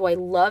 Do I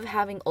love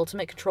having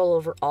ultimate control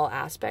over all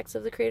aspects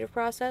of the creative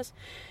process?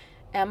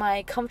 Am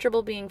I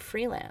comfortable being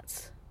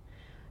freelance?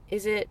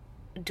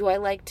 Do I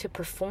like to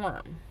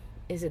perform?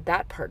 Is it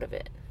that part of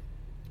it?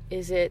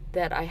 Is it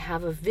that I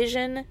have a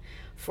vision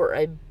for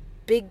a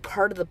big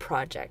part of the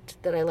project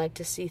that I like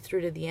to see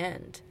through to the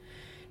end?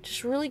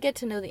 Just really get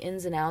to know the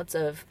ins and outs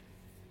of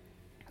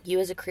you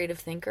as a creative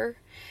thinker,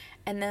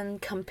 and then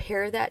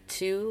compare that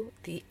to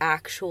the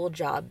actual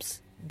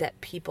jobs that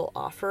people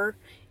offer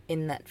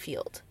in that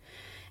field.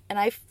 And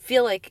I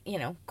feel like,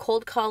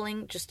 cold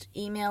calling, just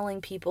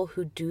emailing people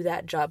who do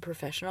that job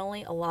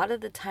professionally, a lot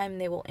of the time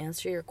they will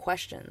answer your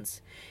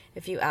questions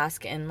if you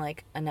ask in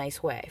like a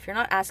nice way. If you're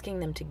not asking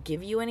them to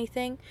give you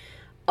anything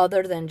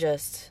other than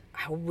just,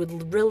 I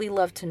would really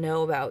love to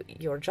know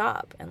about your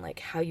job and like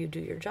how you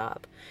do your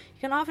job. You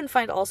can often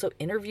find also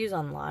interviews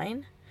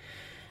online.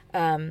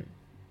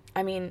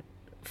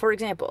 For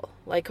example,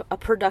 like a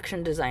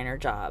production designer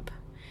job.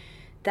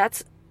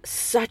 That's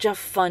such a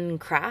fun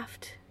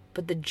craft.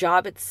 But the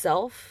job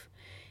itself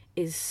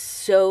is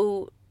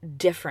so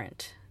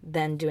different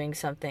than doing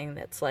something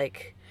that's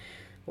like,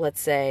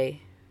 let's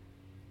say,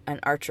 an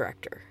art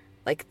director.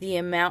 Like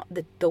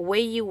the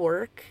way you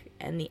work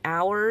and the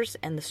hours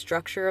and the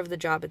structure of the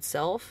job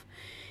itself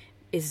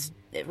it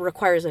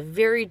requires a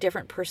very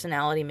different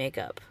personality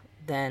makeup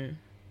than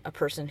a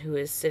person who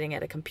is sitting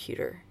at a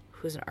computer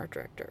who's an art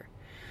director.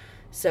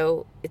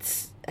 So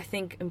it's, I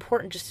think,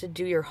 important just to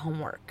do your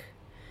homework,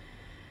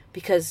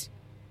 because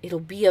it'll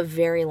be a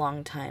very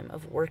long time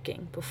of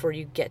working before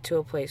you get to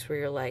a place where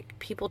you're like,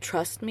 people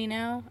trust me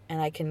now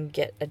and I can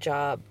get a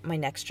job, my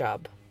next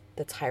job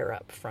that's higher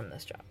up from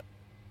this job.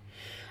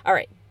 All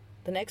right,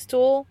 the next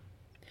tool,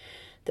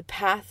 the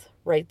path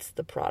writes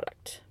the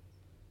product.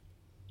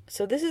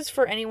 So this is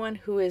for anyone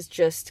who is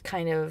just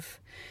kind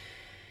of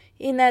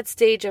in that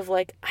stage of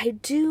like, I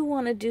do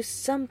want to do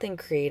something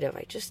creative.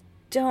 I just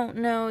don't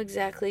know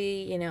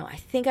exactly, I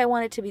think I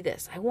want it to be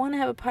this. I want to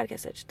have a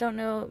podcast. I just don't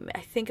know.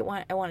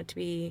 I want it to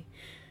be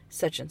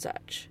such and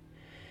such.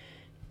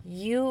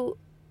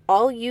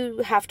 All you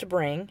have to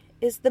bring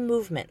is the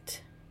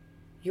movement.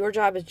 Your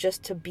job is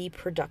just to be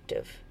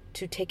productive,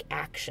 to take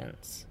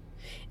actions.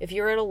 If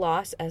you're at a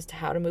loss as to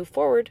how to move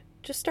forward,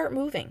 just start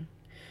moving.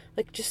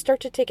 Like, just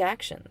start to take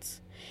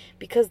actions,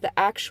 because the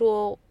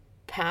actual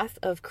path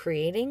of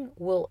creating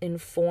will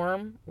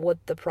inform what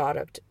the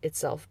product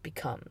itself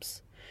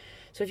becomes.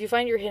 So if you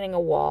find you're hitting a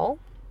wall,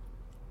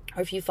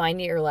 or if you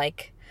find you're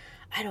like,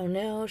 I don't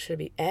know, should it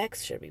be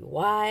X, should it be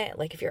Y?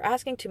 Like, if you're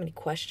asking too many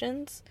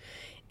questions,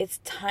 it's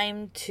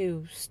time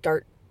to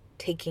start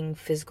taking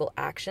physical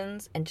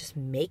actions and just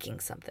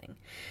making something.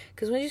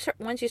 Because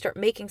once you start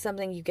making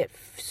something, you get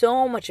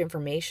so much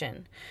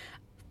information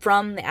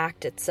from the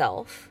act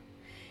itself,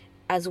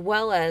 as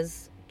well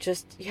as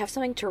just you have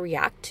something to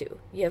react to.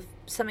 You have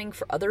something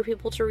for other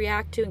people to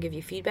react to and give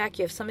you feedback.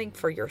 You have something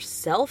for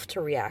yourself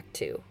to react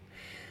to.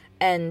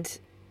 And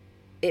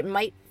it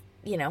might,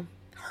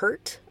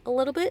 hurt a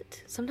little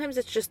bit. Sometimes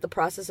it's just the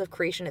process of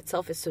creation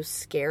itself is so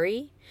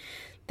scary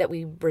that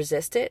we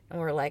resist it. And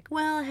we're like,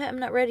 well, I'm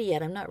not ready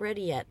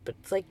yet. But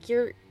it's like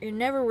you're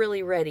never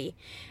really ready.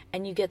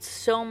 And you get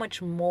so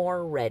much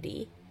more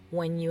ready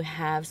when you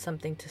have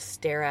something to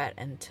stare at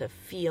and to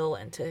feel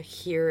and to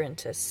hear and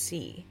to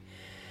see.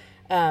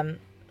 And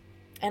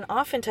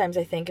oftentimes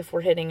I think if we're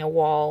hitting a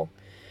wall,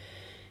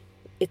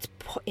 it's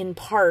in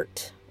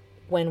part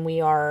when we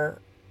are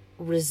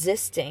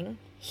resisting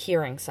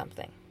hearing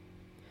something.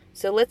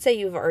 So let's say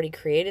you've already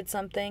created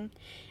something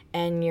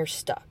and you're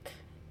stuck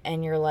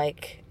and you're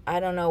like, I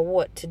don't know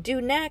what to do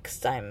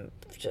next. I'm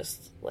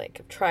just like,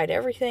 I've tried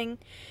everything.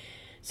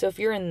 So if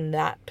you're in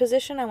that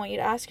position, I want you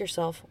to ask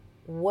yourself,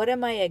 what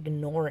am I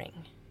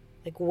ignoring?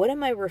 Like, what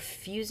am I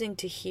refusing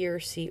to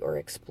hear, see, or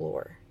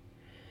explore?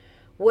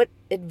 What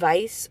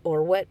advice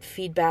or what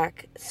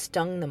feedback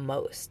stung the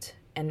most?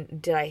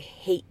 And did I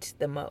hate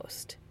the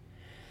most?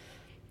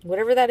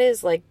 Whatever that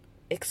is, like,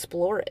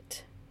 explore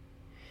it.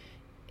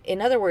 In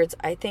other words,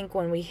 I think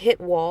when we hit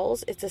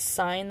walls, it's a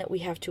sign that we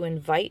have to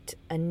invite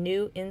a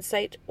new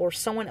insight or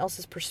someone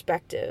else's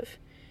perspective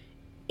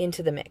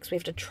into the mix. We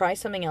have to try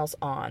something else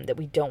on that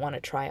we don't want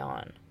to try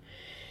on.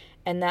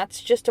 And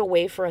that's just a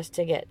way for us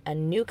to get a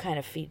new kind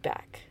of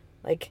feedback.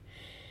 Like,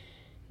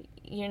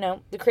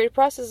 the creative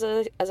process,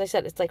 as I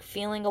said, it's like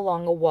feeling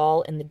along a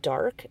wall in the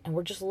dark, and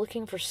we're just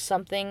looking for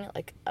something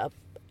like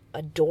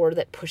a door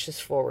that pushes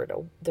forward.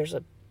 There's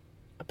a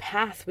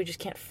path, we just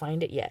can't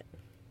find it yet.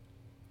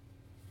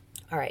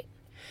 All right.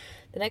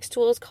 The next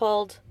tool is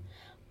called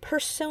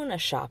Persona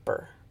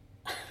Shopper.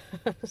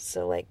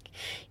 So like,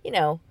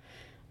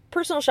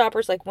 personal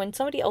shoppers, like when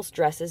somebody else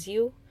dresses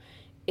you,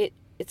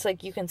 it's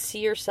like you can see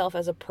yourself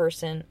as a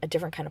person, a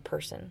different kind of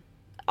person.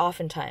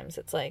 Oftentimes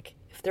it's like,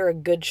 if they're a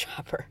good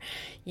shopper,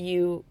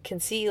 you can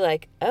see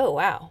like, oh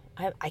wow,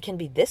 I can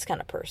be this kind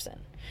of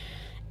person.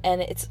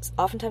 And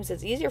oftentimes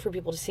it's easier for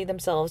people to see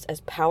themselves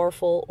as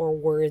powerful or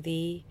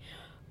worthy,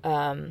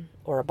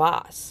 or a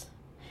boss.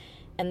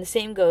 And the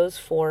same goes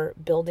for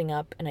building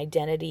up an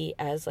identity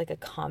as like a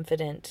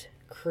confident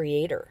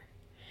creator.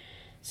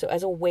 So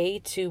as a way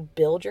to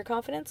build your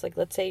confidence, like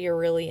let's say you're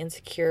really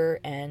insecure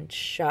and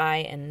shy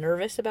and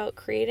nervous about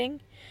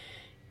creating,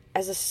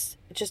 as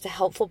just a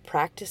helpful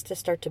practice to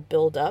start to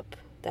build up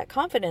that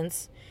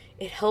confidence,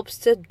 it helps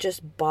to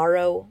just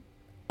borrow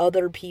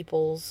other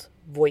people's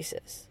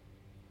voices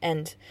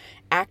and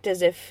act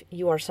as if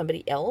you are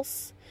somebody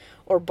else,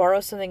 or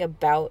borrow something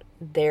about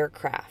their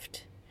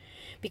craft.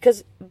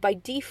 Because by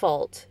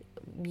default,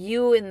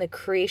 you in the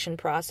creation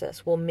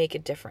process will make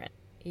it different.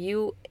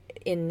 You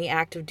in the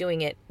act of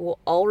doing it will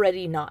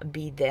already not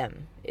be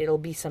them. It'll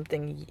be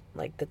something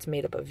like that's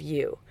made up of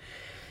you.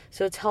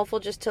 So it's helpful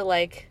just to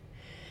like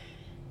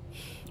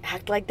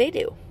act like they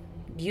do.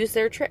 Use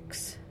their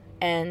tricks.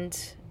 And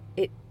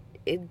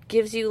it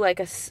gives you like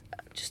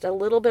just a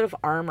little bit of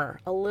armor,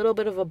 a little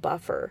bit of a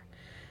buffer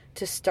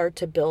to start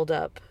to build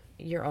up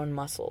your own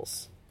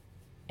muscles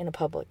in a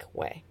public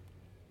way.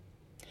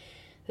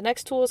 The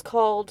next tool is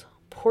called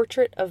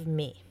Portrait of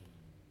Me.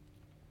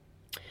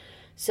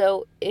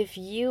 So if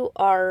you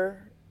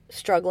are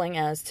struggling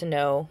as to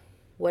know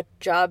what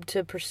job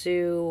to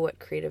pursue, what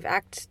creative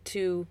act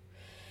to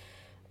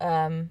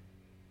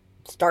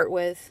start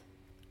with,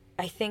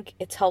 I think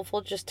it's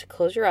helpful just to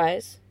close your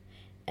eyes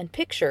and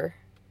picture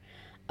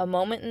a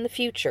moment in the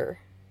future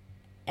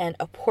and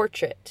a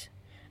portrait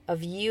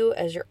of you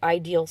as your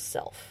ideal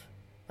self.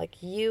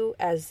 Like you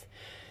as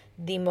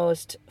the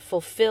most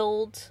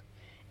fulfilled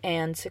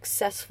and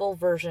successful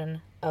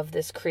version of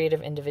this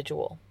creative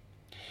individual.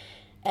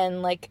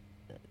 And like,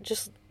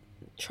 just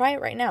try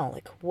it right now.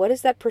 Like, what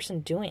is that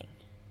person doing?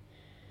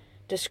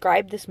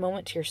 Describe this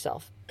moment to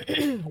yourself.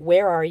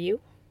 Where are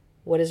you?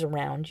 What is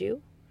around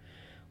you?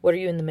 What are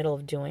you in the middle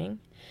of doing?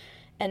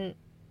 And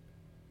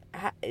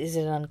is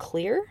it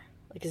unclear?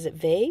 Like, is it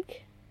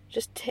vague?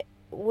 Just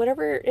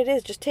whatever it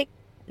is, just take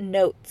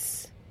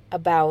notes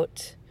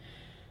about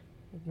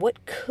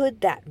what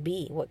could that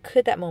be? What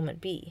could that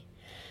moment be?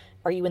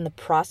 Are you in the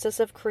process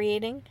of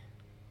creating?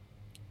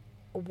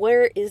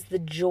 Where is the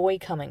joy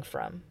coming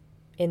from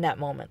in that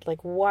moment? Like,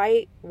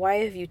 why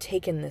have you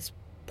taken this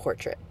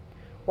portrait?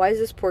 Why is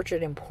this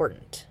portrait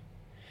important?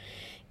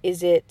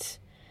 Is it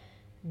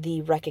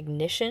the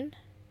recognition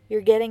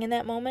you're getting in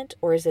that moment?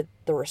 Or is it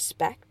the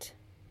respect?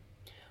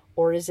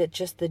 Or is it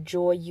just the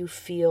joy you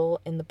feel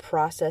in the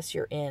process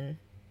you're in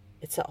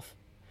itself?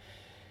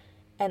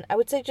 And I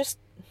would say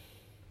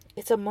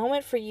it's a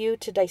moment for you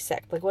to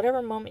dissect. Like,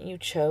 whatever moment you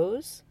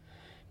chose,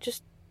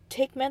 just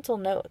take mental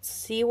notes.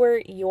 See where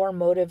your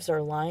motives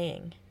are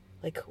lying.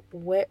 Like,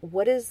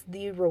 what is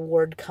the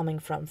reward coming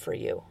from for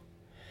you?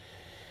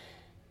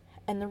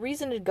 And the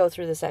reason to go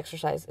through this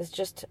exercise is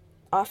just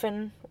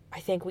often I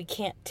think we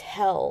can't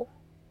tell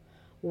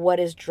what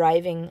is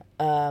driving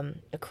a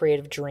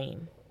creative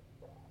dream.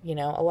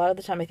 A lot of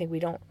the time I think we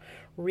don't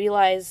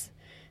realize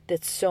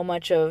that so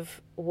much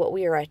of what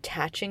we are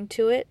attaching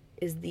to it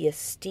is the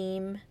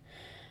esteem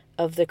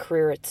of the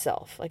career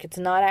itself. Like, it's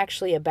not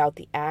actually about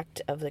the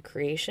act of the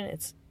creation.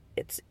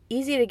 It's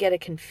easy to get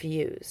it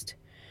confused.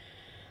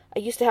 I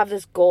used to have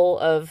this goal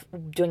of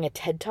doing a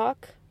TED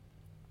Talk,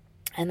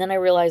 and then I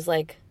realized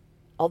like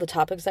all the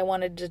topics I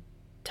wanted to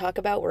talk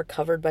about were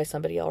covered by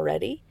somebody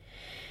already.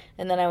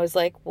 And then I was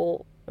like,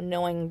 well,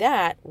 knowing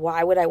that,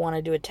 why would I want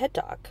to do a TED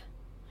Talk?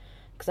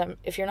 Because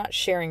if you're not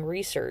sharing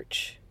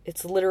research,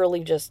 it's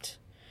literally just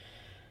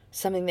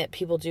something that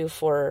people do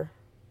from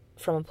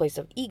a place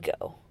of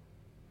ego.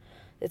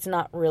 It's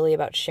not really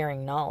about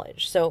sharing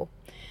knowledge. So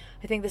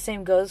I think the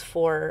same goes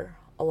for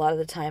a lot of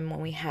the time when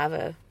we have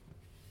a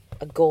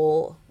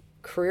goal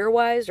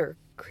career-wise or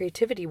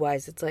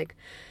creativity-wise. It's like,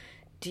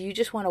 do you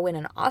just want to win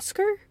an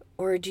Oscar,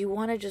 or do you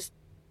want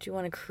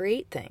to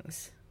create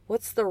things?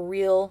 What's the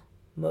real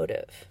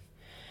motive?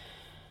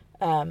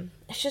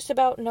 It's just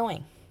about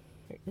knowing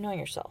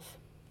yourself.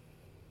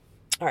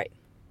 All right.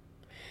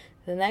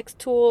 The next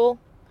tool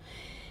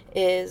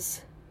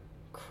is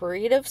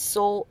Creative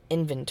Soul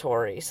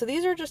Inventory. So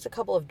these are just a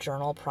couple of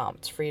journal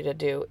prompts for you to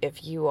do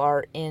if you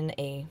are in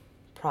a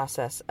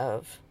process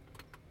of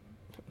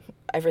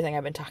everything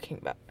I've been talking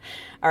about.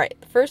 All right.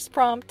 The first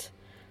prompt,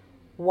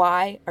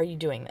 why are you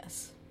doing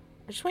this?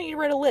 I just want you to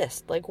write a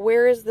list. Like,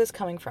 where is this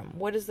coming from?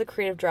 What is the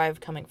creative drive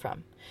coming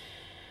from?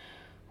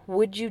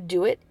 Would you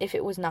do it if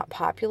it was not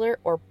popular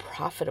or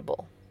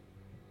profitable?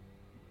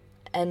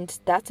 And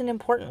that's an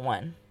important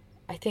one.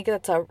 I think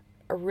that's a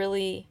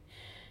really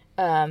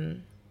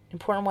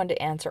important one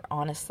to answer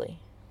honestly.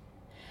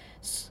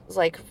 It's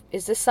like,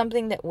 is this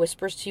something that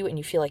whispers to you and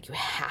you feel like you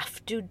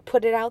have to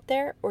put it out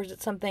there? Or is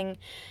it something,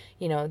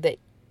 that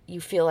you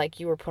feel like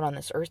you were put on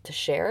this earth to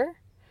share?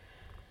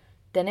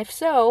 Then if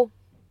so,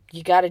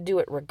 you got to do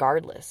it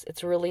regardless.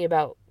 It's really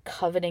about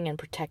coveting and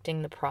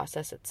protecting the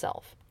process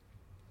itself.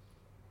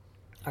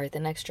 All right, the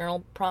next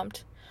journal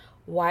prompt.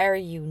 Why are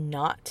you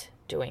not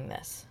doing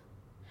this?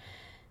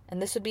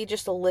 And this would be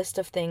just a list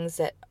of things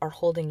that are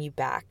holding you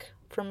back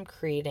from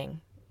creating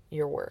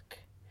your work.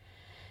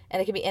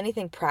 And it can be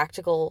anything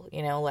practical,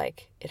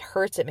 like it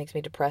hurts, it makes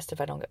me depressed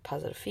if I don't get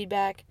positive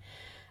feedback,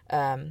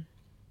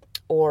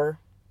 or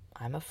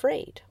I'm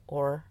afraid,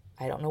 or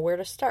I don't know where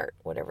to start,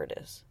 whatever it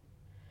is.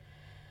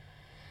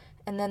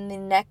 And then the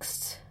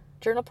next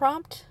journal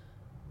prompt,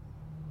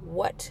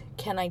 what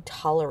can I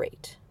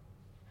tolerate?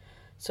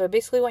 So I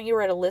basically want you to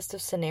write a list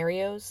of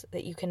scenarios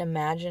that you can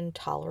imagine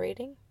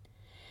tolerating,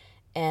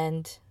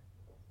 and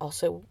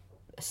also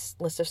a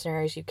list of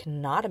scenarios you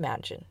cannot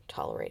imagine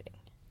tolerating.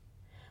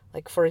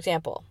 Like, for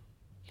example,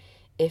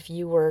 if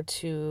you were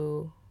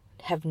to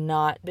have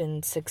not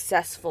been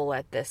successful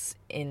at this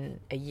in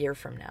a year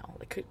from now,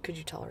 like, could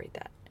you tolerate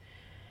that?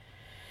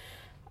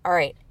 All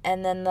right,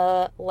 and then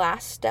the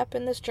last step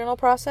in this journal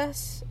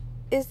process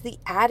is the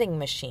adding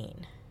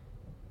machine.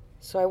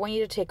 So I want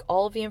you to take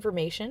all of the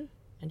information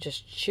and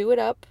just chew it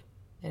up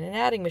in an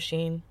adding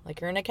machine,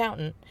 like you're an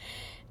accountant.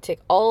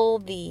 Take all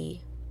the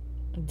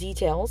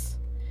details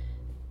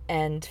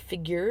and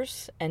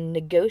figures and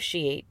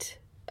negotiate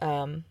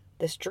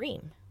this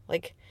dream.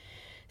 Like,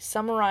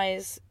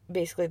 summarize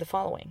basically the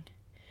following.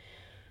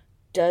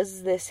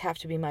 Does this have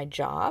to be my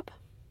job?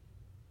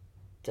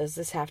 Does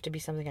this have to be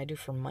something I do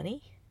for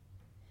money?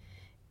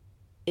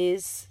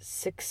 Is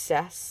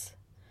success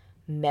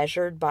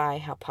measured by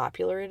how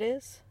popular it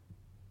is?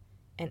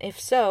 And if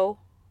so,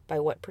 by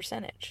what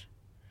percentage?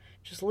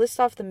 Just list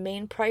off the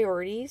main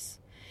priorities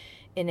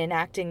in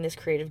enacting this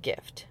creative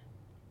gift.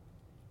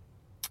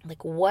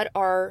 Like, what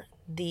are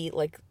the,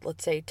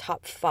 let's say,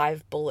 top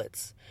 5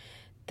 bullets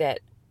that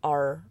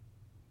are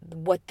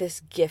what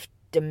this gift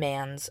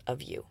demands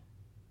of you?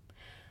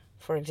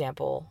 For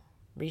example,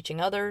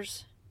 reaching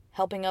others,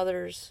 helping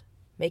others,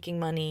 making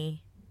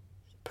money,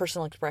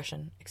 personal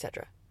expression,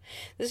 etc.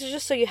 This is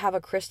just so you have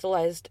a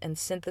crystallized and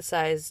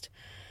synthesized,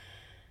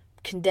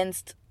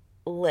 condensed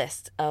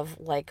list of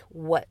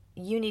what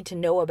you need to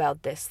know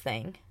about this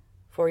thing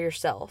for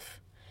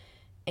yourself,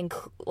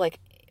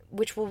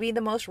 which will be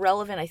the most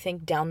relevant, I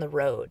think, down the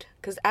road.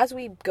 Because as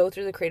we go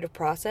through the creative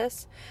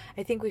process,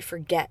 I think we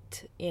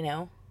forget,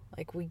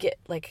 we get,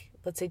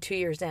 let's say 2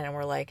 years in and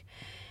we're like,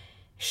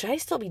 should I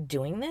still be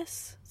doing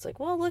this? It's like,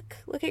 well, look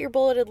at your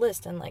bulleted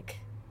list and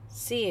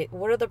see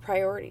what are the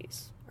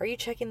priorities? Are you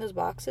checking those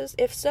boxes?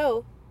 If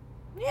so,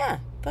 yeah,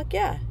 fuck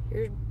yeah,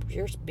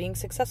 you're being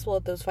successful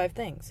at those 5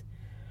 things.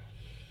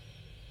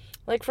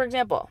 For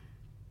example,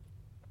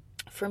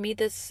 for me,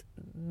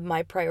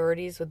 my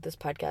priorities with this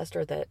podcast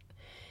are that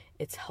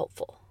it's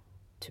helpful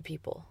to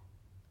people,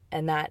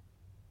 and that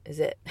is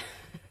it.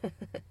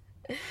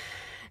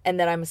 And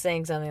that I'm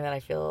saying something that I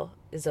feel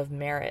is of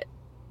merit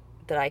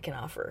that I can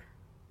offer.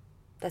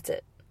 That's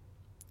it.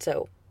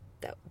 So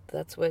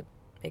that's what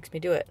makes me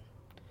do it.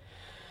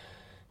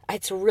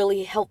 It's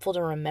really helpful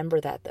to remember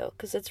that, though,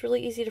 because it's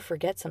really easy to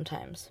forget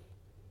sometimes.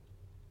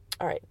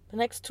 All right, the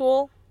next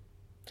tool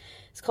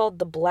is called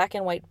the black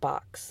and white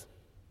box.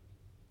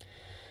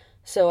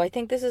 So I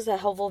think this is a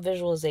helpful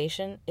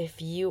visualization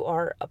if you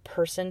are a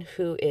person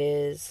who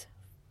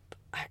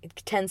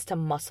tends to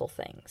muscle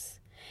things.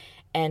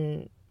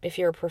 And if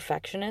you're a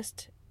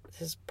perfectionist,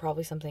 this is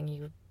probably something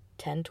you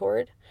tend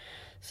toward.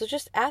 So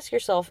just ask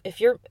yourself,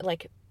 if you're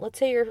let's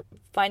say you're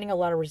finding a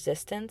lot of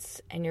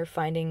resistance and you're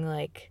finding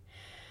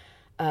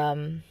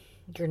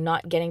you're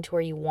not getting to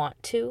where you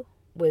want to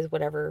with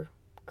whatever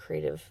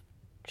creative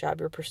job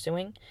you're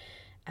pursuing,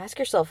 ask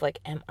yourself,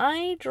 am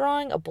I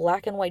drawing a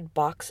black and white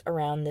box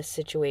around this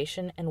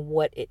situation and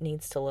what it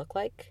needs to look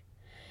like?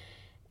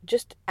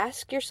 Just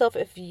ask yourself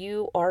if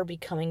you are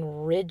becoming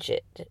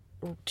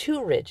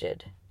too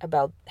rigid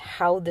about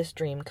how this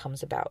dream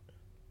comes about.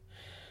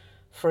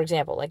 For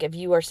example, if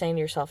you are saying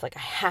to yourself,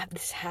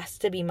 this has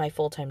to be my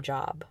full-time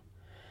job,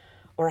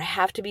 or I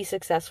have to be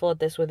successful at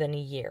this within a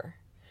year.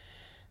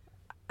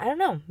 I don't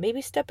know,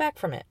 maybe step back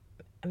from it.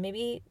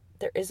 Maybe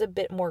there is a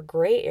bit more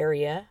gray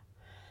area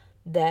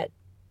that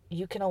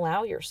you can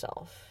allow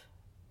yourself.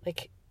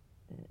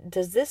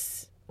 Does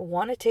this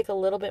want to take a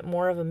little bit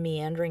more of a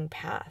meandering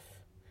path?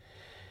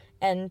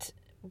 And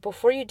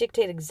before you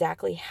dictate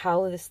exactly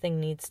how this thing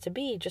needs to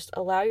be, just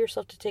allow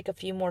yourself to take a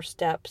few more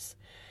steps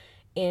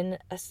in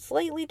a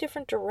slightly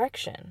different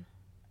direction.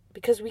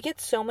 Because we get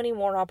so many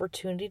more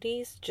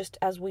opportunities just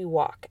as we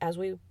walk, as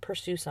we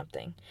pursue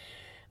something.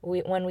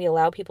 When we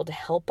allow people to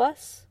help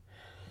us,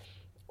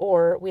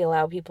 or we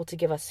allow people to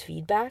give us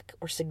feedback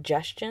or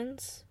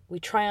suggestions, we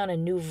try on a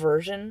new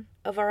version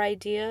of our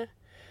idea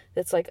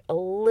that's like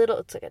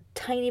it's like a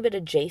tiny bit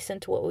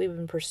adjacent to what we've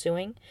been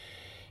pursuing.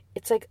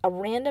 It's like a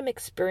random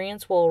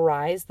experience will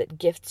arise that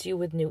gifts you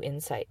with new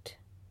insight.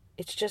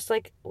 It's just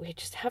like we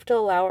just have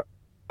to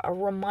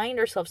remind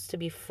ourselves to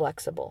be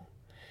flexible.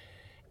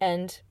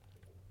 And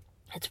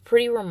it's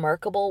pretty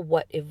remarkable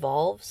what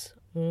evolves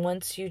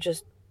once you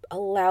just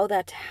allow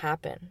that to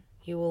happen.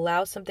 You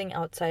allow something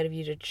outside of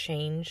you to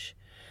change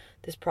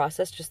this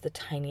process just the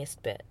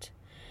tiniest bit.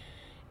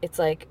 It's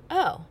like,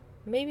 oh,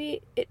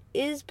 maybe it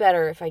is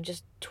better if I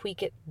just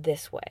tweak it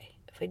this way.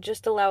 If I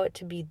just allow it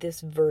to be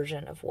this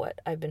version of what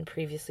I've been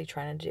previously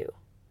trying to do.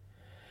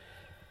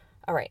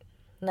 All right,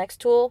 next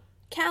tool,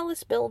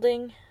 callus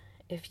building.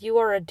 If you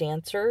are a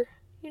dancer,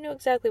 you know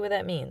exactly what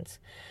that means.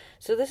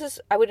 So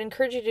I would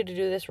encourage you to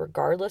do this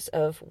regardless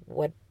of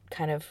what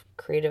kind of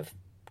creative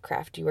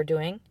craft you are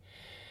doing.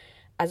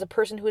 As a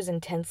person who is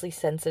intensely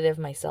sensitive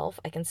myself,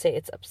 I can say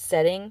it's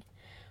upsetting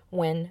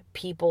when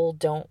people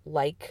don't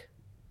like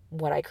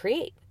what I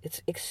create.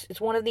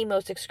 It's one of the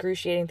most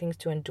excruciating things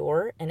to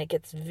endure, and it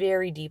gets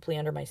very deeply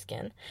under my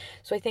skin.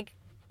 So I think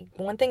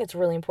one thing it's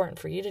really important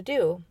for you to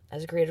do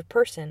as a creative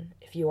person,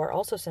 if you are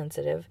also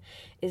sensitive,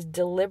 is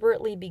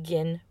deliberately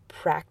begin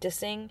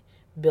practicing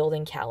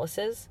building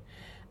calluses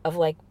of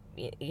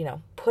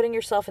putting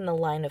yourself in the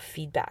line of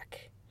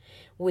feedback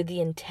with the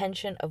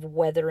intention of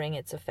weathering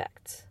its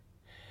effects.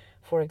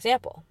 For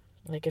example,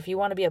 like if you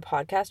want to be a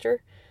podcaster,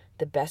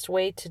 the best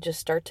way to just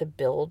start to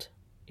build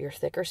your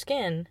thicker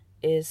skin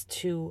is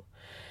to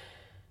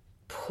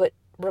put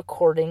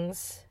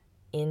recordings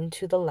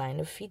into the line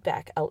of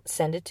feedback. I'll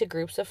send it to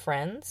groups of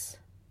friends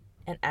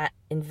and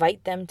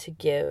invite them to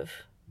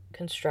give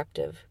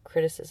constructive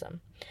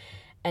criticism.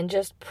 And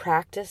just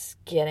practice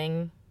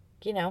getting,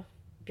 your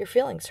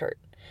feelings hurt.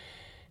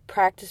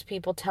 Practice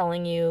people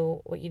telling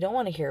you what you don't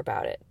want to hear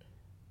about it.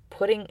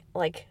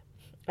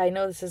 I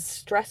know this is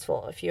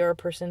stressful if you're a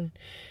person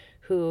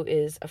who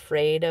is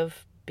afraid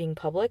of being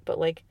public, but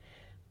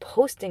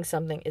posting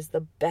something is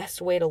the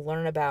best way to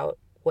learn about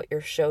what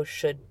your show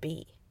should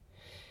be.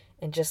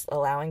 And just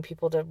allowing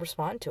people to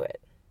respond to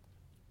it.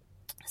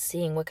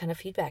 Seeing what kind of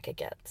feedback it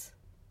gets.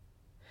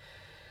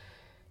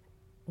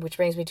 Which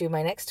brings me to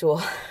my next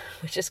tool,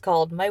 which is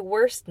called my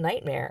worst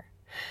nightmare.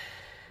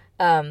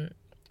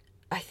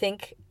 I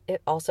think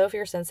also, if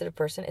you're a sensitive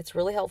person, it's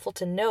really helpful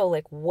to know,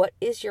 what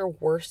is your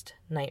worst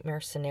nightmare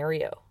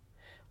scenario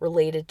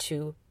related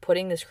to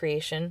putting this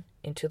creation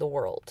into the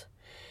world?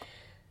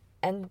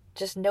 And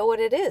just know what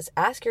it is.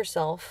 Ask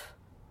yourself,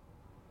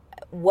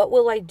 what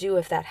will I do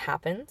if that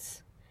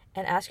happens?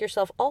 And ask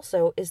yourself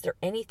also, is there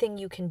anything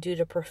you can do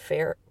to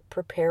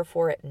prepare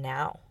for it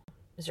now?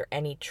 Is there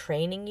any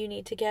training you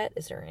need to get?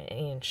 Is there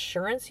any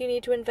insurance you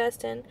need to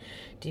invest in?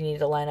 Do you need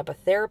to line up a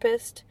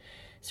therapist?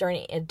 Is there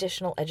any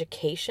additional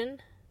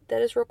education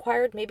that is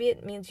required? Maybe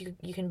it means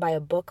you can buy a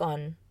book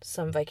on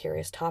some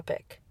vicarious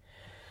topic.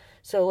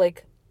 So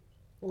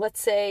let's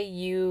say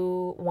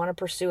you want to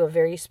pursue a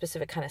very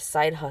specific kind of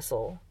side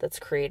hustle that's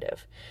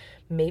creative.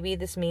 Maybe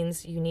this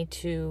means you need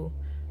to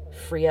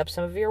free up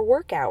some of your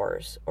work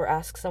hours or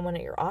ask someone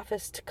at your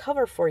office to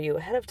cover for you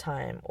ahead of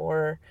time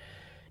or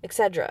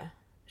etc.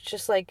 It's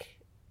just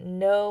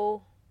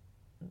know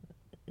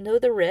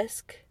the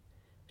risk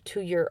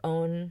to your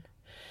own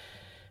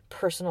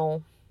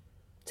personal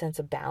sense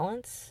of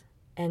balance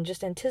and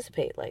just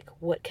anticipate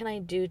what can I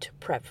do to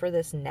prep for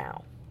this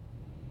now?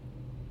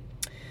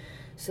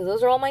 So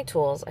those are all my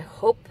tools. I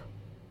hope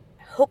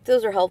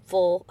those are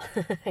helpful.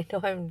 I know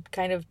I'm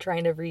kind of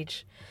trying to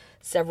reach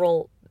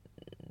several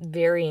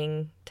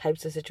varying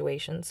types of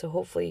situations, so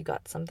hopefully you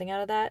got something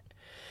out of that.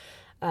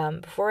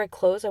 Before I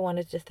close, I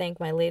wanted to thank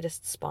my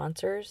latest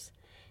sponsors.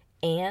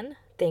 Anne,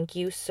 thank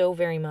you so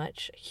very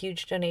much. A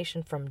huge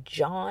donation from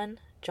John.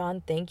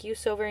 John, thank you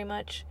so very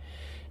much.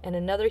 And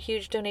another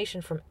huge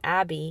donation from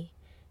Abby.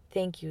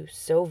 Thank you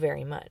so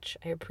very much.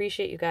 I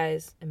appreciate you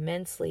guys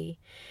immensely.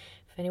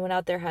 If anyone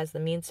out there has the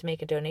means to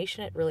make a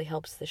donation, it really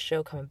helps the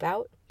show come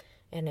about.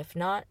 And if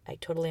not, I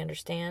totally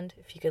understand.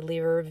 If you could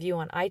leave a review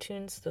on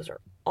iTunes, those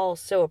are all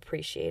so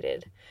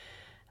appreciated.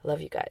 I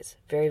love you guys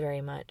very,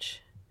 very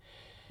much.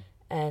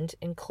 And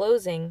in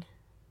closing,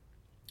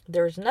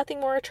 there's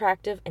nothing more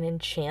attractive and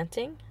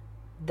enchanting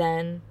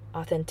than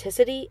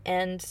authenticity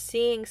and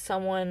seeing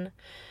someone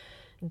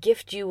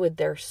gift you with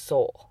their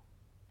soul.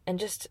 And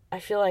just, I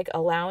feel like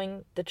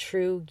allowing the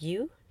true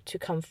you to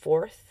come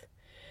forth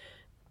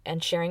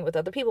and sharing it with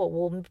other people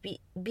will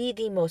be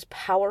the most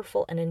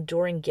powerful and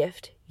enduring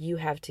gift you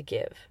have to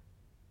give.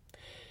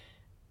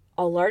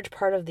 A large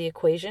part of the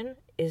equation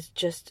is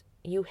just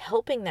you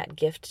helping that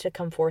gift to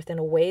come forth in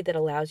a way that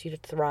allows you to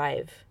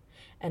thrive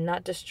and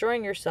not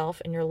destroying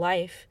yourself and your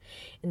life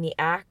in the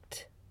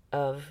act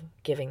of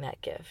giving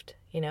that gift,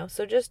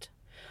 So just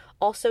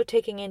also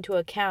taking into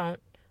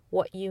account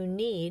what you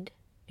need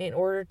in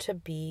order to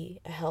be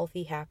a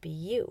healthy, happy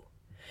you.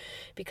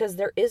 Because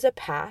there is a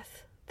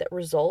path that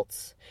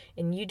results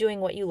in you doing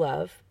what you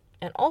love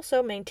and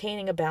also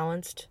maintaining a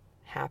balanced,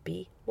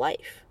 happy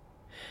life.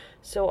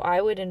 So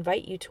I would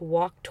invite you to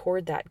walk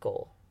toward that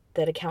goal.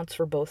 that accounts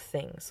for both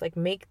things. Like,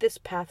 make this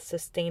path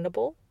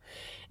sustainable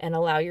and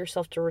allow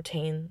yourself to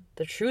retain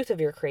the truth of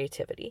your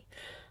creativity,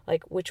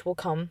 like, which will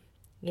come,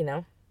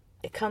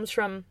 it comes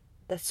from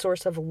the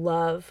source of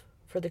love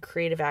for the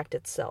creative act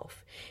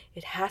itself.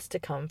 It has to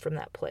come from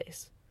that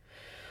place.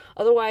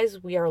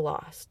 Otherwise, we are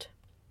lost.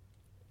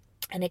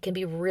 And it can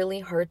be really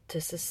hard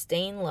to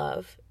sustain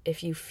love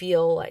if you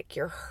feel like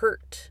you're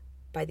hurt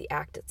by the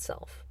act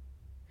itself.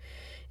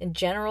 In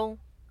general,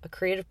 a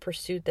creative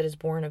pursuit that is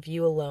born of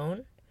you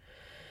alone,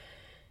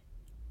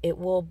 it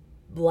will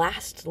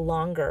last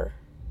longer,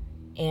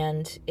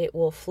 and it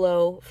will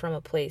flow from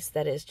a place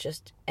that is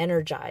just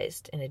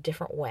energized in a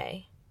different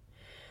way.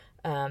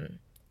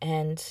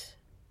 And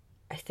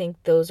I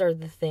think those are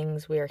the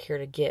things we are here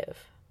to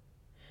give,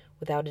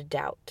 without a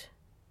doubt.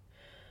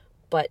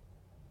 But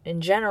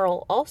in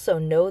general, also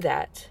know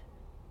that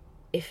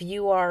if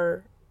you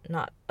are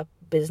not a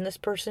business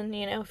person,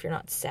 if you're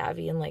not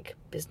savvy in like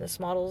business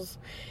models,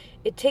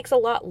 it takes a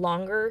lot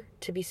longer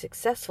to be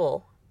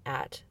successful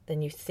at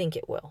than you think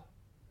it will.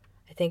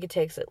 I think it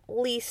takes at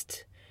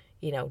least,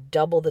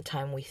 double the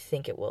time we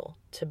think it will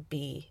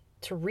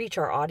to reach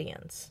our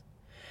audience.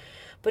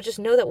 But just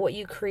know that what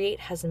you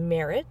create has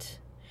merit,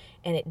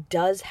 and it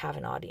does have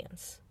an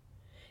audience.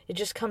 It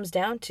just comes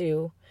down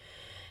to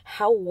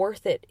how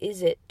worth it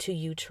is it to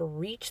you to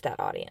reach that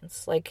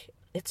audience. Like,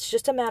 it's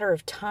just a matter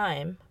of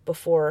time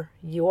before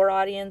your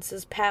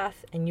audience's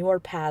path and your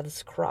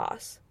paths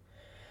cross.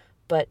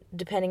 But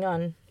depending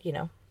on,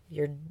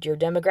 your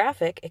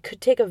demographic, it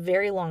could take a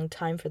very long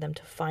time for them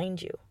to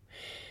find you.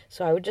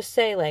 So I would just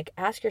say, like,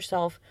 ask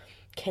yourself,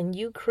 can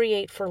you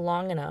create for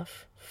long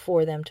enough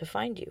for them to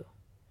find you?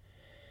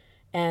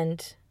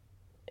 And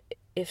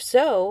if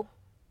so,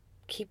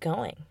 keep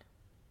going.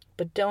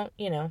 But don't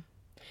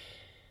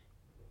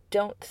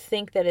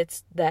think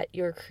that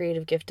your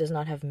creative gift does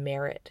not have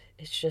merit.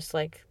 It's just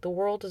like, the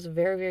world is a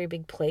very, very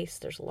big place.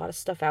 There's a lot of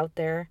stuff out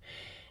there,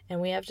 and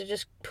we have to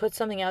just put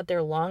something out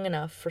there long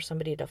enough for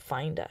somebody to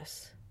find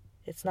us.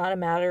 It's not a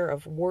matter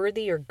of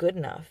worthy or good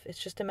enough.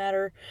 It's just a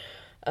matter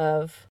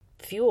of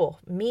fuel,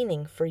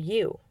 meaning for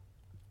you.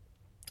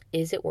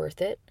 Is it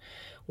worth it?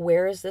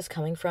 Where is this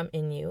coming from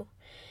in you?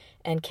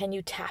 And can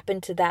you tap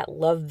into that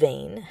love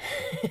vein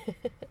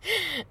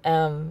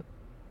and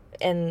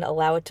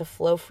allow it to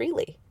flow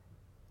freely?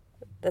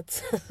 That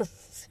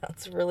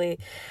sounds really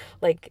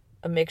like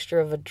a mixture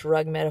of a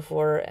drug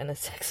metaphor and a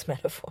sex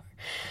metaphor.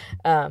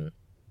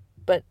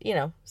 But,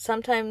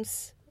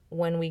 sometimes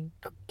when we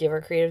give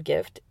our creative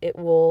gift, it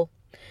will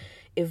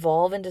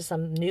evolve into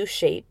some new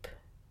shape,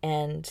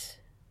 and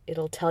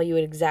it'll tell you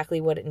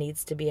exactly what it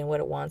needs to be and what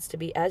it wants to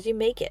be as you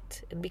make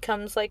it. It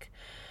becomes like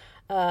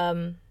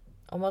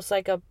almost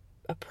like a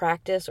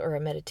practice or a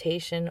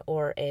meditation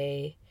or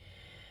a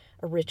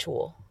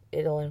ritual.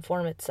 It'll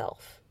inform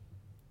itself.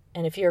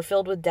 And if you're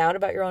filled with doubt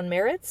about your own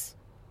merits,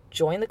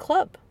 join the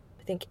club.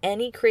 I think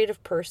any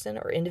creative person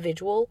or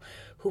individual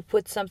who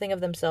puts something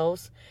of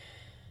themselves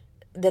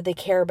that they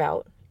care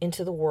about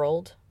into the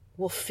world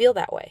will feel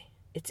that way.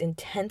 It's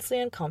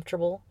intensely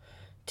uncomfortable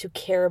to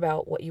care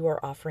about what you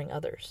are offering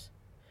others.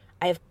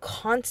 I have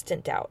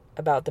constant doubt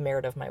about the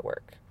merit of my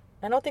work.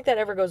 I don't think that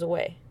ever goes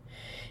away.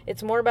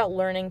 It's more about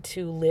learning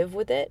to live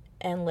with it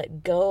and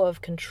let go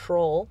of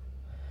control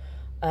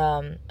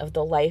of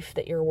the life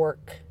that your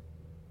work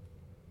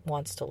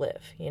wants to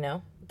live,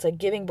 It's like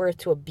giving birth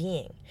to a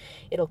being.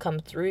 It'll come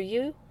through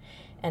you,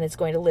 and it's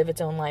going to live its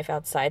own life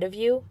outside of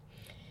you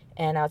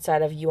and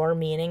outside of your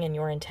meaning and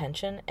your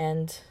intention.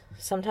 And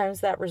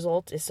sometimes that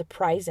result is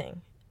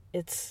surprising.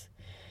 It's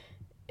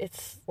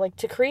like,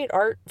 to create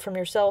art from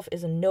yourself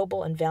is a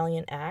noble and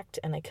valiant act,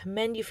 and I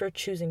commend you for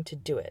choosing to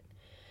do it,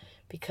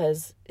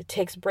 because it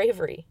takes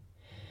bravery.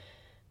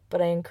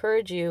 But I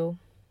encourage you,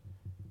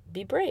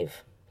 be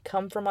brave.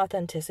 Come from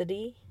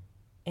authenticity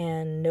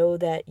and know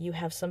that you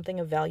have something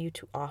of value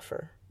to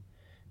offer.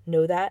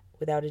 Know that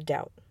without a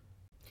doubt.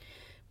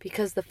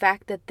 Because the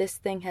fact that this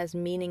thing has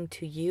meaning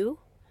to you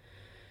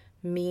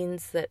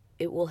means that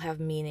it will have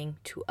meaning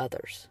to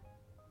others.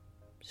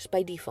 Just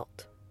by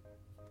default.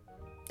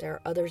 There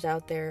are others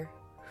out there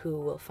who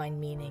will find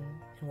meaning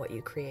in what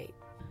you create,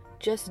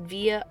 just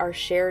via our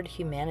shared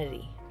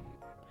humanity.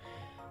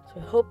 So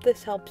I hope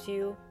this helps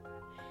you,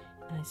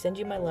 and I send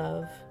you my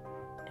love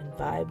and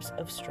vibes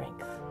of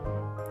strength.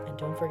 And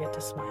don't forget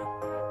to smile.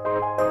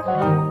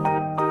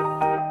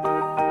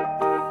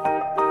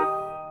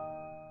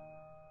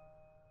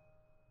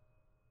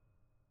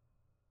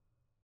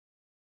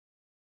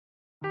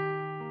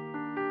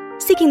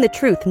 Seeking the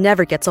truth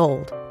never gets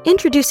old.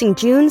 Introducing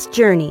June's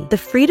Journey, the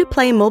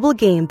free-to-play mobile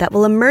game that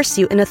will immerse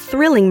you in a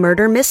thrilling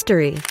murder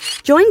mystery.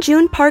 Join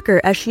June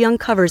Parker as she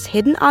uncovers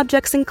hidden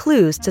objects and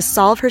clues to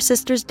solve her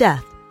sister's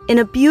death in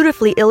a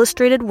beautifully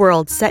illustrated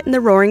world set in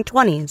the Roaring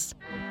 '20s.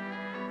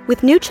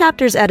 With new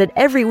chapters added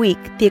every week,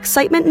 the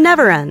excitement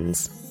never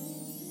ends.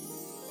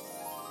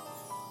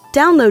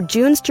 Download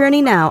June's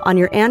Journey now on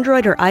your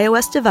Android or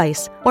iOS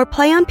device, or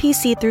play on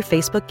PC through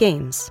Facebook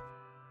Games.